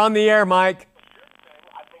doing. You're on the air, Mike.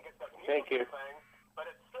 I think it's a Thank you. beautiful thing, but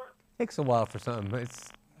it's certain. Takes a while for something.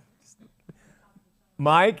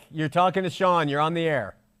 Mike, you're talking to Sean. You're on the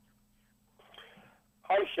air.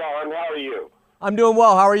 Hi, Sean. How are you? I'm doing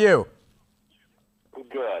well. How are you?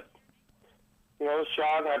 Good. You know,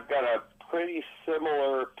 Sean, I've got a pretty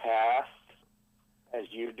similar past as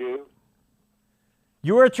you do.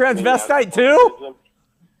 You were a transvestite too?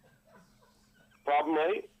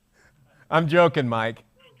 Probably. I'm joking, Mike.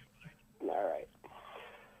 All right.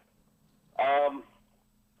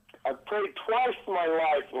 I've prayed twice in my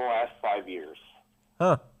life in the last 5 years.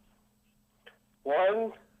 Huh.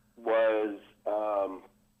 One was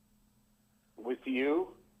with you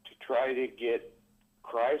to try to get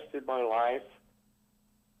Christ in my life,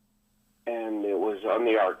 and it was on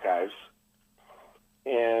the archives.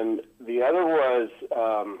 And the other was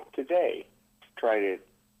today to try to,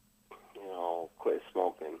 quit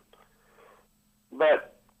smoking.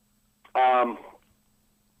 But I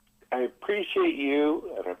appreciate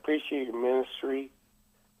you and I appreciate your ministry,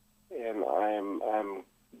 and I'm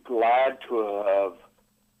glad to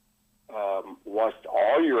have watched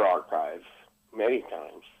all your archives many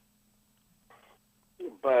times.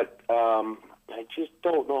 But I just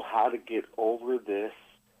don't know how to get over this.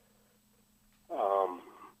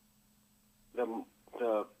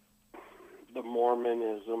 The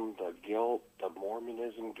Mormonism, the guilt, the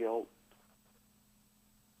Mormonism guilt.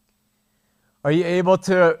 Are you able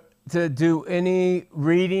to do any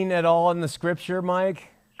reading at all in the scripture, Mike?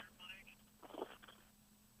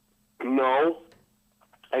 No,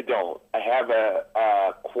 I don't. I have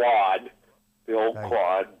a quad, the old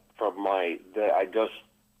quad from that I just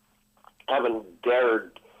haven't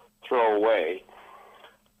dared throw away.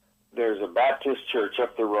 There's a Baptist church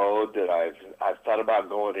up the road that I've thought about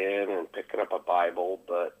going in and picking up a Bible,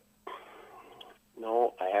 but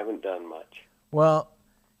no, I haven't done much. Well,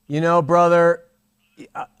 brother,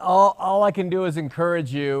 all I can do is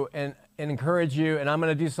encourage you and encourage you, and I'm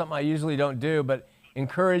going to do something I usually don't do, but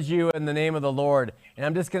encourage you in the name of the Lord. And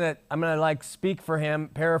I'm going to speak for him,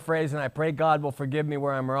 paraphrase, and I pray God will forgive me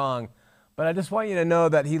where I'm wrong. But I just want you to know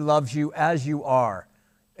that he loves you as you are.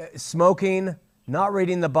 Smoking, not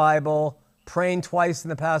reading the Bible, praying twice in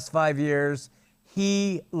the past 5 years,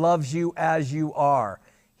 he loves you as you are.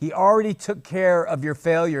 He already took care of your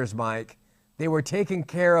failures, Mike. They were taken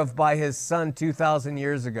care of by his son 2,000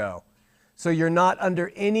 years ago. So you're not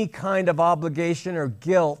under any kind of obligation or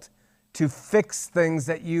guilt to fix things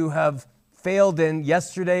that you have failed in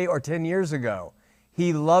yesterday or 10 years ago.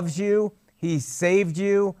 He loves you. He saved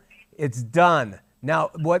you. It's done. Now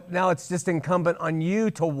it's just incumbent on you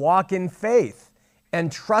to walk in faith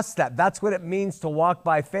and trust that. That's what it means to walk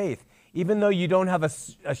by faith. Even though you don't have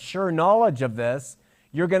a sure knowledge of this,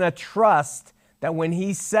 you're going to trust that when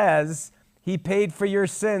he says he paid for your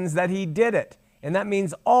sins, that he did it. And that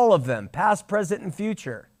means all of them, past, present, and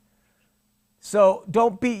future. So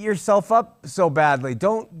don't beat yourself up so badly.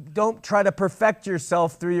 Don't try to perfect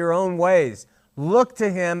yourself through your own ways. Look to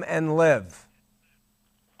him and live.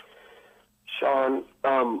 Sean,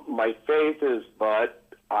 my faith is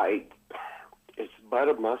it's but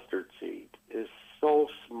a mustard seed. It's so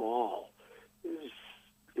small. It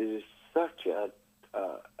is such a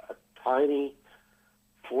tiny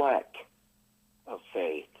fleck of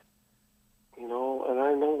faith. And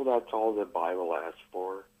I know that's all the Bible asks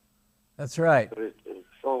for. That's right. But it's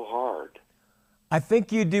so hard. I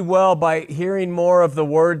think you do well by hearing more of the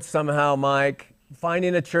Word somehow, Mike,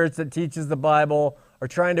 finding a church that teaches the Bible or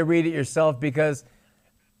trying to read it yourself, because,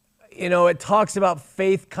 it talks about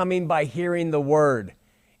faith coming by hearing the Word.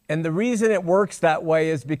 And the reason it works that way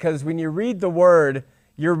is because when you read the Word,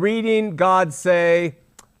 you're reading God say,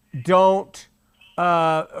 God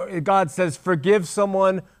says, forgive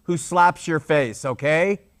someone who slaps your face,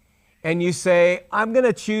 okay? And you say, I'm going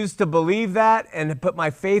to choose to believe that and put my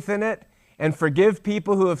faith in it and forgive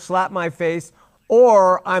people who have slapped my face,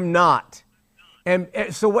 or I'm not. And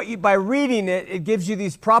so by reading it, it gives you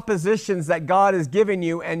these propositions that God has given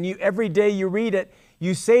you, and every day you read it,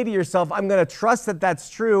 you say to yourself, I'm going to trust that that's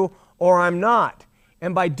true, or I'm not.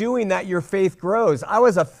 And by doing that, your faith grows. I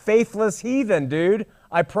was a faithless heathen, dude.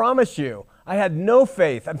 I promise you. I had no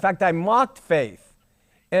faith. In fact, I mocked faith.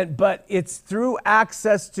 But it's through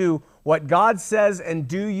access to what God says, and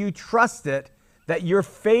do you trust it, that your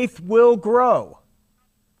faith will grow.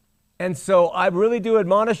 And so I really do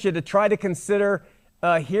admonish you to try to consider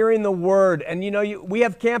hearing the Word. And we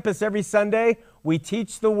have campus every Sunday. We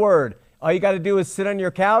teach the Word. All you got to do is sit on your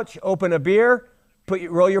couch, open a beer,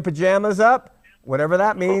 roll your pajamas up, whatever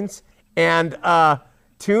that means, and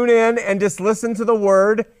tune in and just listen to the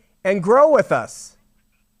Word and grow with us.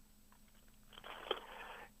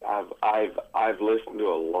 I've listened to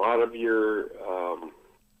a lot of your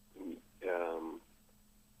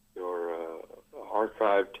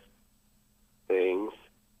archived things.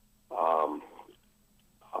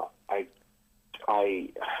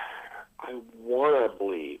 I want to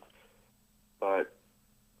believe, but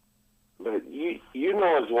you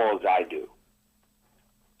know as well as I do,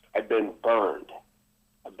 I've been burned.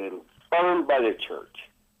 I've been burned by the church.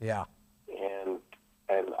 Yeah. And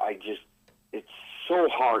I just, it's so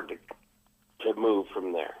hard to move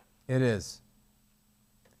from there. It is.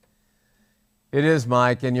 It is,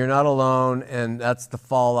 Mike, and you're not alone, and that's the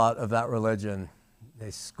fallout of that religion.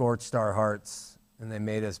 They scorched our hearts, and they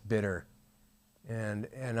made us bitter. And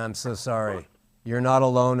I'm so sorry. You're not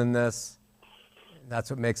alone in this. That's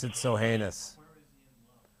what makes it so heinous.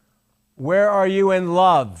 Where are you in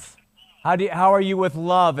love? How are you with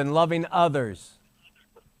love and loving others?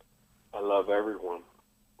 I love everyone.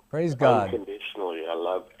 Praise God. Unconditionally, I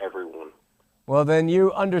love everyone. Well, then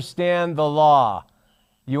you understand the law.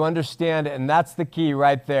 You understand it, and that's the key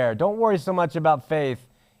right there. Don't worry so much about faith.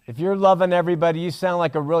 If you're loving everybody, you sound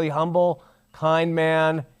like a really humble, kind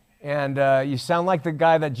man, and you sound like the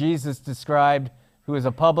guy that Jesus described who was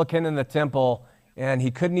a publican in the temple, and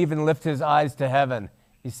he couldn't even lift his eyes to heaven.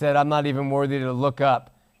 He said, I'm not even worthy to look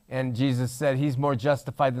up. And Jesus said he's more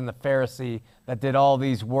justified than the Pharisee that did all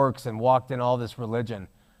these works and walked in all this religion.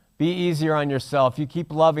 Be easier on yourself. You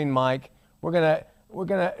keep loving, Mike. We're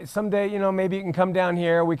gonna someday, maybe you can come down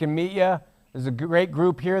here. We can meet you. There's a great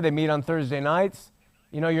group here. They meet on Thursday nights.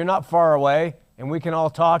 You're not far away, and we can all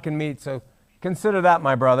talk and meet. So consider that,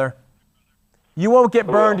 my brother. You won't get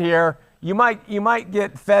burned here. You might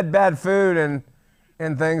get fed bad food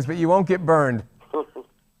and things, but you won't get burned.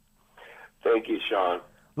 Thank you, Sean.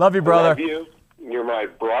 Love you, brother. I love you. You're my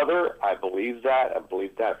brother. I believe that. I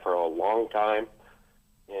believed that for a long time,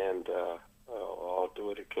 and I'll do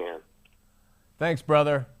what I can. Thanks,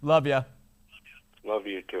 brother. Love you. Love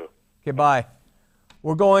you, too. Okay, bye.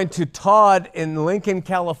 We're going to Todd in Lincoln,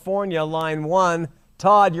 California, line 1.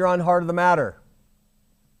 Todd, you're on Heart of the Matter.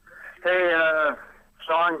 Hey,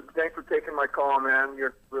 Sean, thanks for taking my call, man.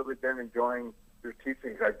 You've really been enjoying your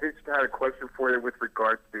teachings. I just had a question for you with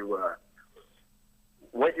regard to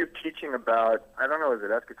what you're teaching about. I don't know, is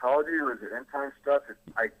it eschatology or is it end time stuff?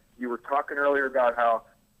 You were talking earlier about how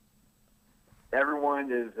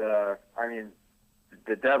everyone is,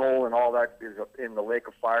 the devil and all that is in the lake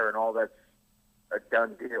of fire and all that's a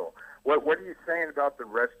done deal. What are you saying about the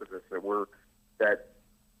rest of us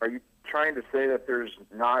are you trying to say that there's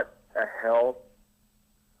not a hell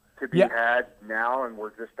to be had now and we're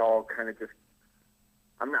just all kind of just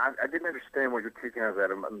I didn't understand what you're teaching out of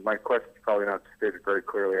that. My question's probably not stated very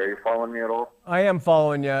clearly. Are you following me at all? I am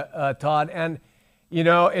following you, Todd. And,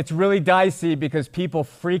 it's really dicey because people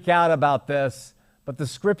freak out about this, but the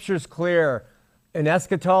scripture's clear. In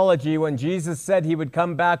eschatology, when Jesus said he would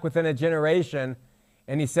come back within a generation,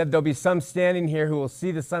 and he said there'll be some standing here who will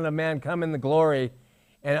see the Son of Man come in the glory,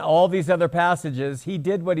 and all these other passages, he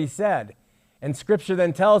did what he said. And scripture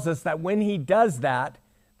then tells us that when he does that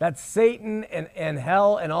Satan and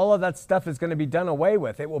hell and all of that stuff is going to be done away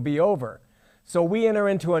with. It will be over. So we enter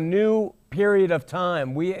into a new period of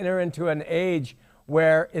time. We enter into an age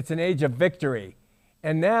where it's an age of victory.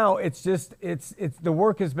 And now it's the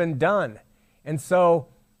work has been done. And so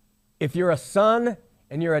if you're a son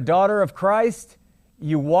and you're a daughter of Christ,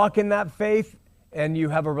 you walk in that faith and you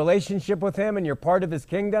have a relationship with him and you're part of his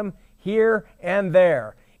kingdom here and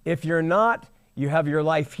there. If you're not, you have your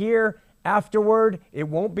life here. Afterward, it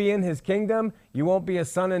won't be in his kingdom. You won't be a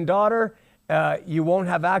son and daughter. You won't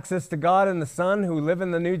have access to God and the Son who live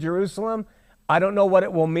in the New Jerusalem. I don't know what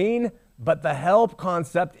it will mean, but the hell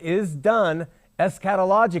concept is done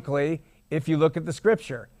eschatologically if you look at the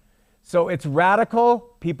scripture. So it's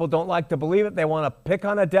radical. People don't like to believe it. They want to pick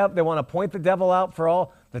on a devil. They want to point the devil out for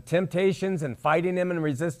all the temptations and fighting him and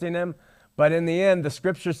resisting him. But in the end, the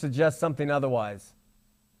scripture suggests something otherwise.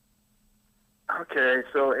 Okay,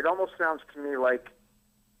 so it almost sounds to me like,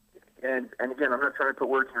 and again, I'm not trying to put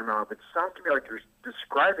words in your mouth, but it sounds to me like you're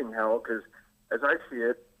describing hell, because as I see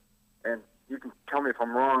it, and you can tell me if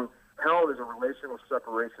I'm wrong, hell is a relational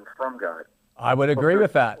separation from God. I would agree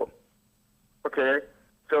with that. Okay,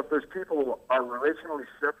 so if those people who are relationally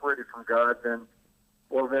separated from God, then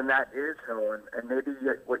that is hell, and maybe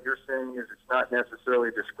what you're saying is it's not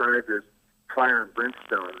necessarily described as fire and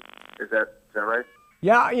brimstone. Is that right?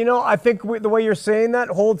 Yeah, I think the way you're saying that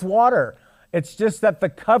holds water. It's just that the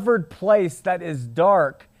covered place that is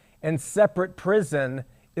dark and separate prison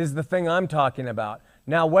is the thing I'm talking about.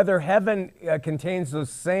 Now, whether heaven contains those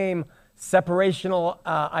same separational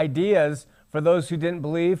ideas for those who didn't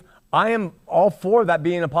believe, I am all for that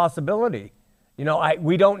being a possibility.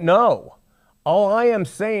 We don't know. All I am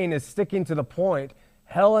saying is sticking to the point.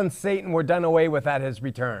 Hell and Satan were done away with at his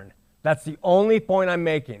return. That's the only point I'm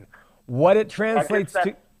making. What it translates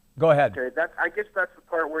to... Go ahead. Okay, I guess that's the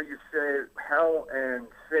part where you say hell and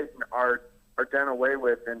Satan are done away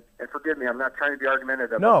with. And forgive me. I'm not trying to be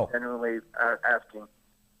argumentative. No. I'm genuinely asking.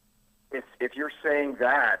 If you're saying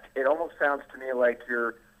that, it almost sounds to me like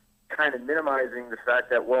you're kind of minimizing the fact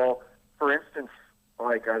that, well, for instance,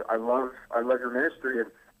 like I love your ministry,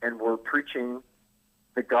 and we're preaching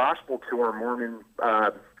the gospel to our Mormon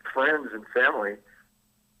friends and family.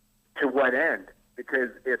 To what end? Because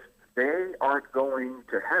if they aren't going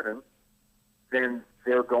to heaven, then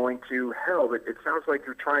they're going to hell. But it sounds like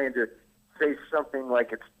you're trying to say something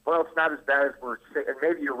like it's not as bad as we're saying. And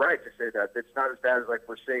maybe you're right to say that. It's not as bad as like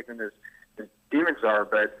we're Satan as demons are.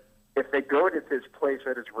 But if they go to this place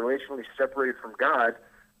that is relationally separated from God,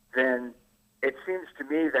 then it seems to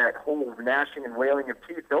me that whole gnashing and wailing of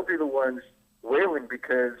teeth, they'll be the ones wailing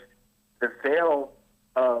because the veil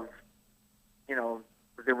of,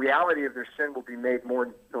 the reality of their sin will be made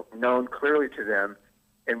more known clearly to them,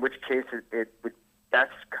 in which case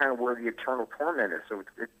that's kind of where the eternal torment is. So,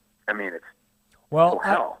 it's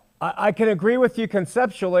hell. I can agree with you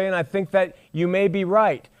conceptually, and I think that you may be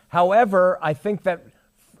right. However, I think that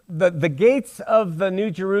the gates of the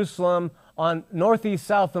New Jerusalem on northeast,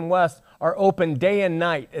 south, and west are open day and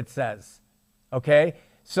night, it says. Okay?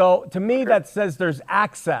 So to me, that says there's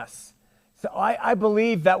access. So I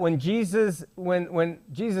believe that when Jesus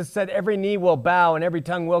said every knee will bow and every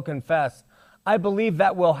tongue will confess, I believe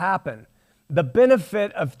that will happen. The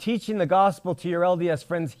benefit of teaching the gospel to your LDS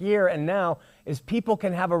friends here and now is people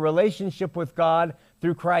can have a relationship with God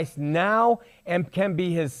through Christ now and can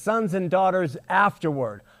be his sons and daughters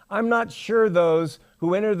afterward. I'm not sure those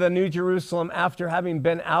who enter the New Jerusalem after having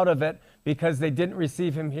been out of it because they didn't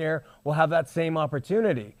receive him here will have that same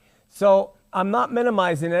opportunity. So I'm not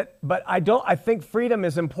minimizing it, but I think freedom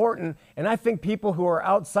is important, and I think people who are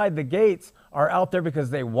outside the gates are out there because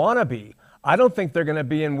they want to be. I don't think they're going to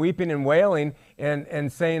be in weeping and wailing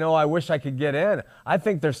and saying, oh, I wish I could get in. I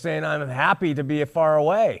think they're saying, I'm happy to be far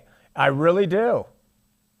away. I really do.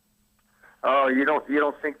 Oh, you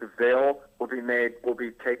don't think the veil will be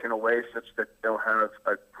taken away such that they'll have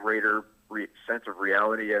a greater sense of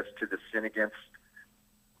reality as to the sin against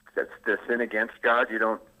God? You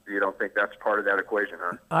don't think that's part of that equation,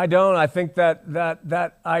 huh? I don't. I think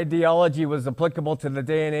that ideology was applicable to the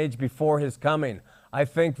day and age before his coming. I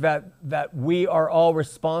think that we are all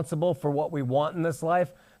responsible for what we want in this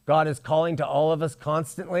life. God is calling to all of us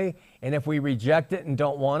constantly, and if we reject it and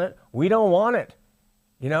don't want it, we don't want it.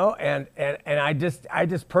 And I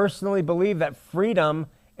just personally believe that freedom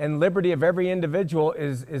and liberty of every individual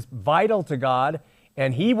is vital to God,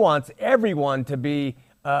 and he wants everyone to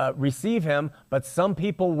receive him, but some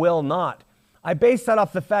people will not. I base that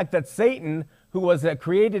off the fact that Satan, who was a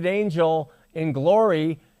created angel in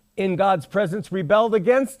glory in God's presence, rebelled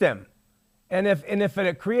against him. And if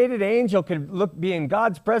a created angel could be in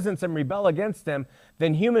God's presence and rebel against him,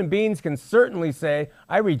 then human beings can certainly say,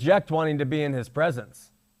 I reject wanting to be in his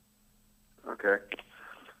presence. Okay.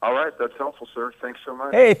 All right. That's helpful, sir. Thanks so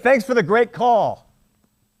much. Hey, thanks for the great call.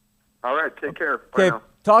 All right. Take care. Bye Okay. now.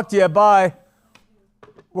 Talk to you. Bye.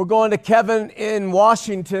 We're going to Kevin in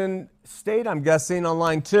Washington State, I'm guessing, on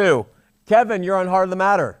line 2. Kevin, you're on Heart of the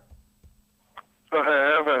Matter.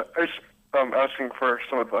 I'm asking for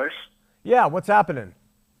some advice. Yeah, what's happening?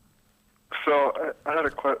 So I had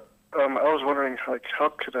I was wondering, how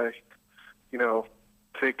could I,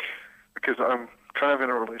 because I'm kind of in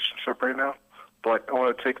a relationship right now, but I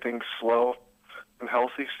want to take things slow and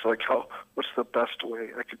healthy. So, what's the best way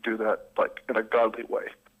I could do that, in a godly way,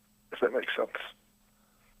 if that makes sense?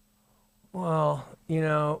 Well,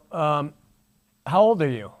 how old are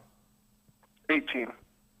you? 18.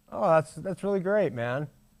 Oh, that's really great, man.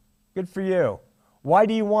 Good for you. Why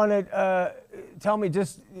do you want to, tell me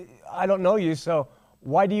I don't know you, so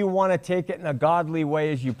why do you want to take it in a godly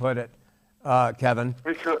way, as you put it, Kevin?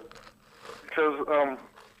 Because I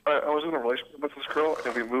was in a relationship with this girl,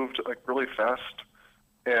 and we moved, really fast,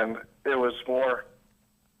 and it was more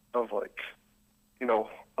of,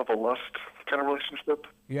 of a lust kind of relationship.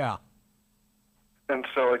 Yeah. And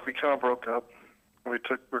so, we kind of broke up, and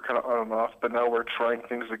we're kind of on and off, but now we're trying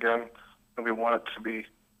things again, and we want it to be,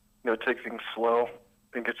 take things slow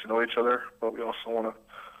and get to know each other, but we also want to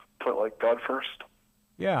put, God first.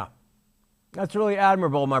 Yeah. That's really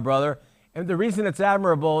admirable, my brother. And the reason it's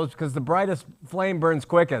admirable is because the brightest flame burns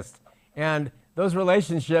quickest. And those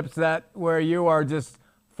relationships where you are just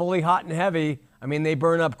fully hot and heavy, they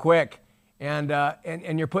burn up quick. And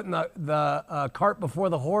you're putting the cart before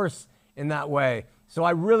the horse in that way. So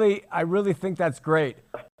I really think that's great.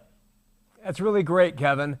 That's really great,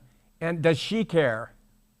 Kevin. And does she care?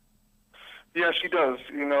 Yeah, she does.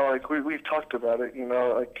 We've talked about it.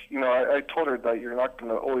 I told her that you're not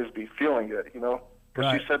going to always be feeling it. Because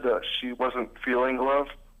Right. she said that she wasn't feeling love,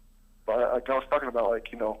 But I was talking about,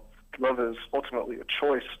 like, you know, love is ultimately a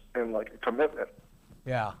choice and, like, a commitment.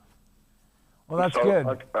 Yeah. Well, that's So, good.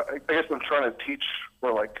 Like, I guess I'm trying to teach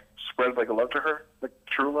or, like, spread, like, a love to her, like,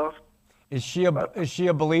 true love. Is she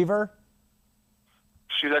a believer?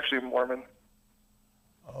 She's actually a Mormon.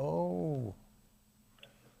 Oh.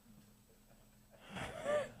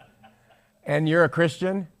 And you're a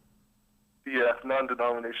Christian? Yeah,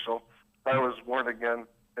 non-denominational. I was born again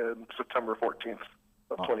in September 14th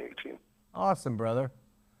of 2018. Awesome, brother.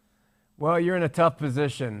 Well, you're in a tough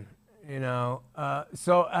position, you know.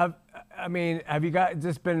 So, have you guys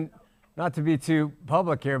just been, not to be too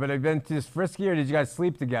public here, but have you been just frisky, or did you guys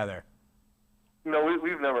sleep together? No,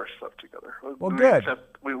 we've never slept together. Well, good.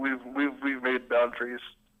 We've made boundaries.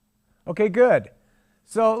 Okay, good.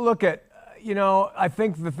 So look at, I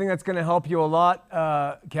think the thing that's going to help you a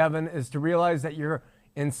lot, Kevin, is to realize that you're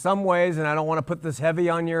in some ways, and I don't want to put this heavy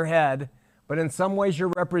on your head, but in some ways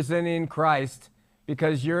you're representing Christ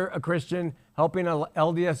because you're a Christian helping an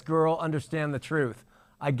LDS girl understand the truth.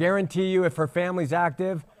 I guarantee you if her family's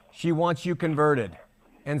active, she wants you converted.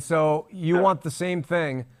 And so you want the same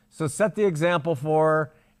thing. So set the example for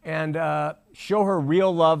her and show her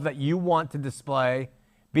real love that you want to display.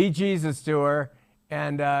 Be Jesus to her.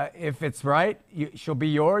 And if it's right, she'll be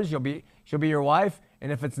yours. She'll be your wife.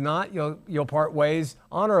 And if it's not, you'll part ways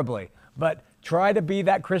honorably. But try to be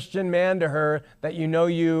that Christian man to her that you know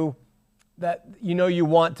you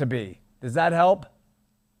want to be. Does that help?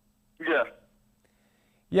 Yeah.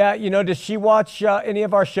 Yeah. Does she watch any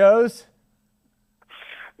of our shows?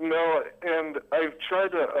 No, and I've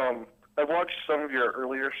tried to. I watched some of your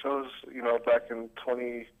earlier shows. Back in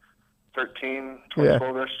 2013,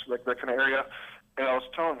 2012ish, like that kind of area. And I was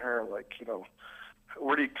telling her, like,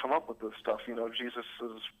 where do you come up with this stuff? Jesus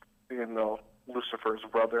is, Lucifer's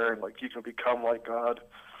brother, and like you can become like God.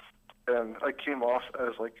 And I came off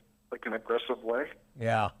as like an aggressive way.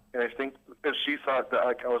 Yeah. And I think if she thought that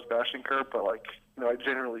like I was bashing her, but like I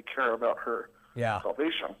genuinely care about her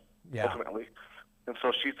salvation ultimately. And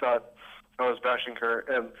so she thought I was bashing her,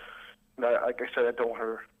 and like I said, I don't want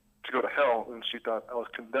her to go to hell, and she thought I was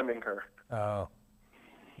condemning her. Oh,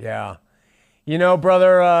 yeah.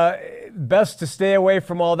 Brother, best to stay away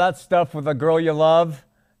from all that stuff with a girl you love.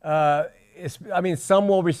 Some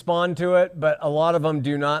will respond to it, but a lot of them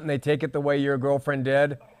do not, and they take it the way your girlfriend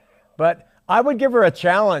did. But I would give her a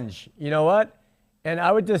challenge, you know what? And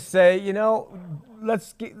I would just say,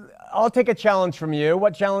 I'll take a challenge from you.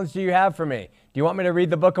 What challenge do you have for me? Do you want me to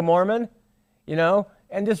read the Book of Mormon?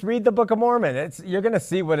 And just read the Book of Mormon. You're going to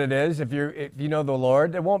see what it is if you know the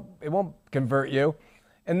Lord. It won't convert you.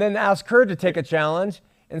 And then ask her to take a challenge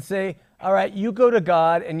and say, all right, you go to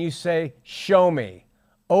God and you say, show me,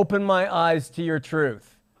 open my eyes to your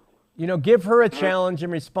truth. Give her a challenge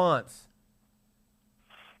in response.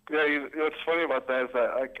 Yeah, what's funny about that is that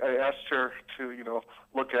I asked her to,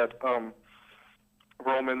 look at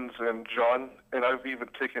Romans and John, and I've even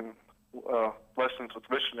taken lessons with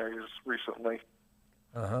missionaries recently.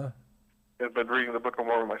 I've been reading the Book of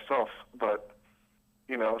Mormon myself, but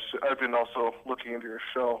I've been also looking into your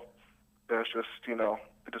show, and it's just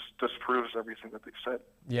it just disproves everything that they said.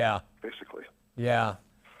 Yeah. Basically. Yeah.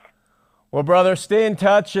 Well, brother, stay in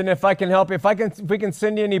touch, and if I can help you, if we can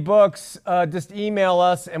send you any books, just email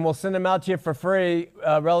us, and we'll send them out to you for free,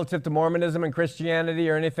 relative to Mormonism and Christianity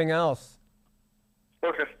or anything else.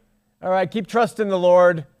 Okay. All right. Keep trusting the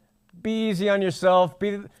Lord. Be easy on yourself.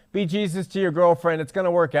 Be Jesus to your girlfriend. It's going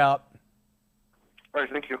to work out. All right.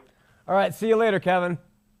 Thank you. All right. See you later, Kevin.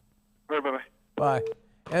 All right. Bye-bye. Bye.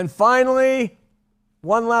 And finally,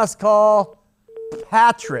 one last call,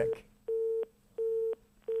 Patrick.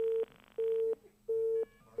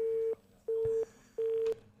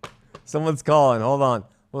 Someone's calling. Hold on.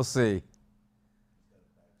 We'll see.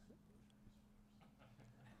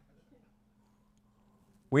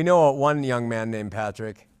 We know one young man named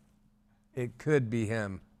Patrick. It could be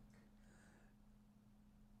him.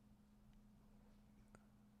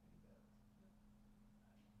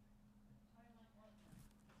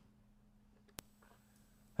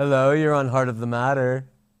 Hello, you're on Heart of the Matter.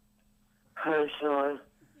 Hi, Sean.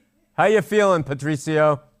 How you feeling,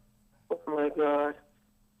 Patricio? Oh, my God.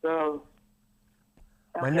 So,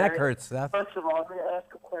 My neck hurts, Seth. First of all, I'm going to ask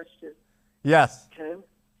a question, Yes. okay?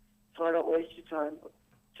 So I don't waste your time.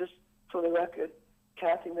 Just for the record,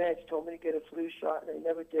 Kathy Madge told me to get a flu shot, and I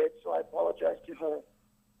never did, so I apologize to her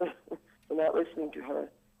for not listening to her.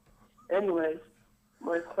 Anyways,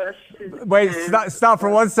 my question Wait, is... stop for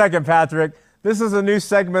 1 second, Patrick. This is a new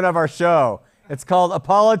segment of our show. It's called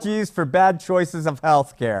Apologies for Bad Choices of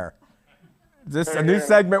Healthcare. This is a new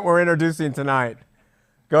segment we're introducing tonight.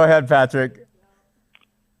 Go ahead, Patrick.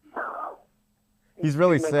 He's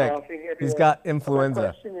really My sick. coughing He's everywhere. got My influenza.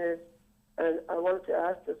 question is, and I wanted to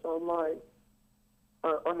ask this online,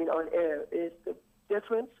 on air, is the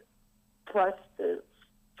difference plus the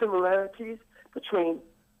similarities between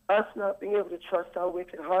us not being able to trust our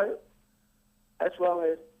wicked heart, as well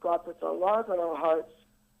as God puts our laws on our hearts.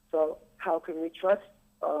 So how can we trust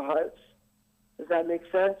our hearts? Does that make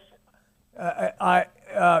sense? I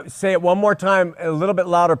say it one more time, a little bit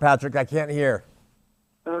louder, Patrick. I can't hear.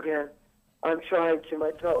 Okay, I'm trying to.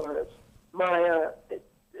 My throat hurts.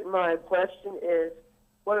 My question is,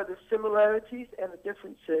 what are the similarities and the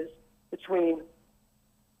differences between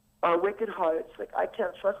our wicked hearts? Like, I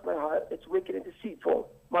can't trust my heart. It's wicked and deceitful,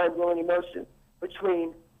 mind-blowing emotion.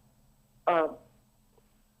 Between God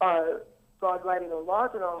writing the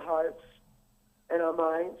laws in our hearts and our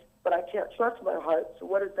minds, but I can't trust my heart. So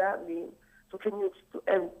what does that mean? So can you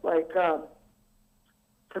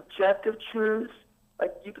subjective truths,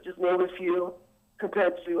 like you could just name a few,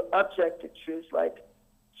 compared to objective truths, like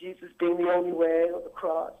Jesus being the only way, or the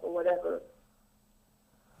cross, or whatever.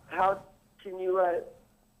 How can you,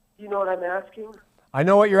 do you know what I'm asking? I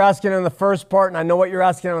know what you're asking in the first part, and I know what you're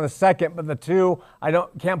asking on the second, but the two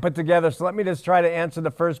can't put together. So let me just try to answer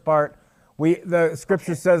the first part. The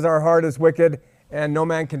scripture says our heart is wicked, and no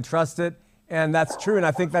man can trust it, and that's true. And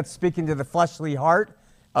I think that's speaking to the fleshly heart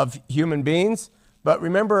of human beings. But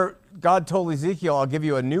remember, God told Ezekiel, "I'll give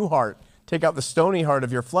you a new heart. Take out the stony heart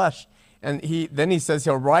of your flesh." And then he says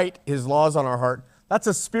he'll write his laws on our heart. That's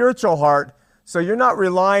a spiritual heart. So you're not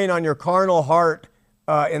relying on your carnal heart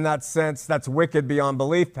in that sense. That's wicked beyond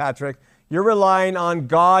belief, Patrick. You're relying on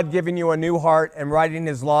God giving you a new heart and writing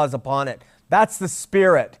his laws upon it. That's the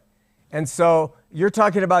spirit. And so you're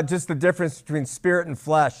talking about just the difference between spirit and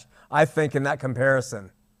flesh, I think, in that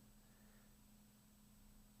comparison.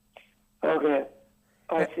 Okay,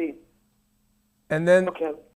 I see. And then Okay.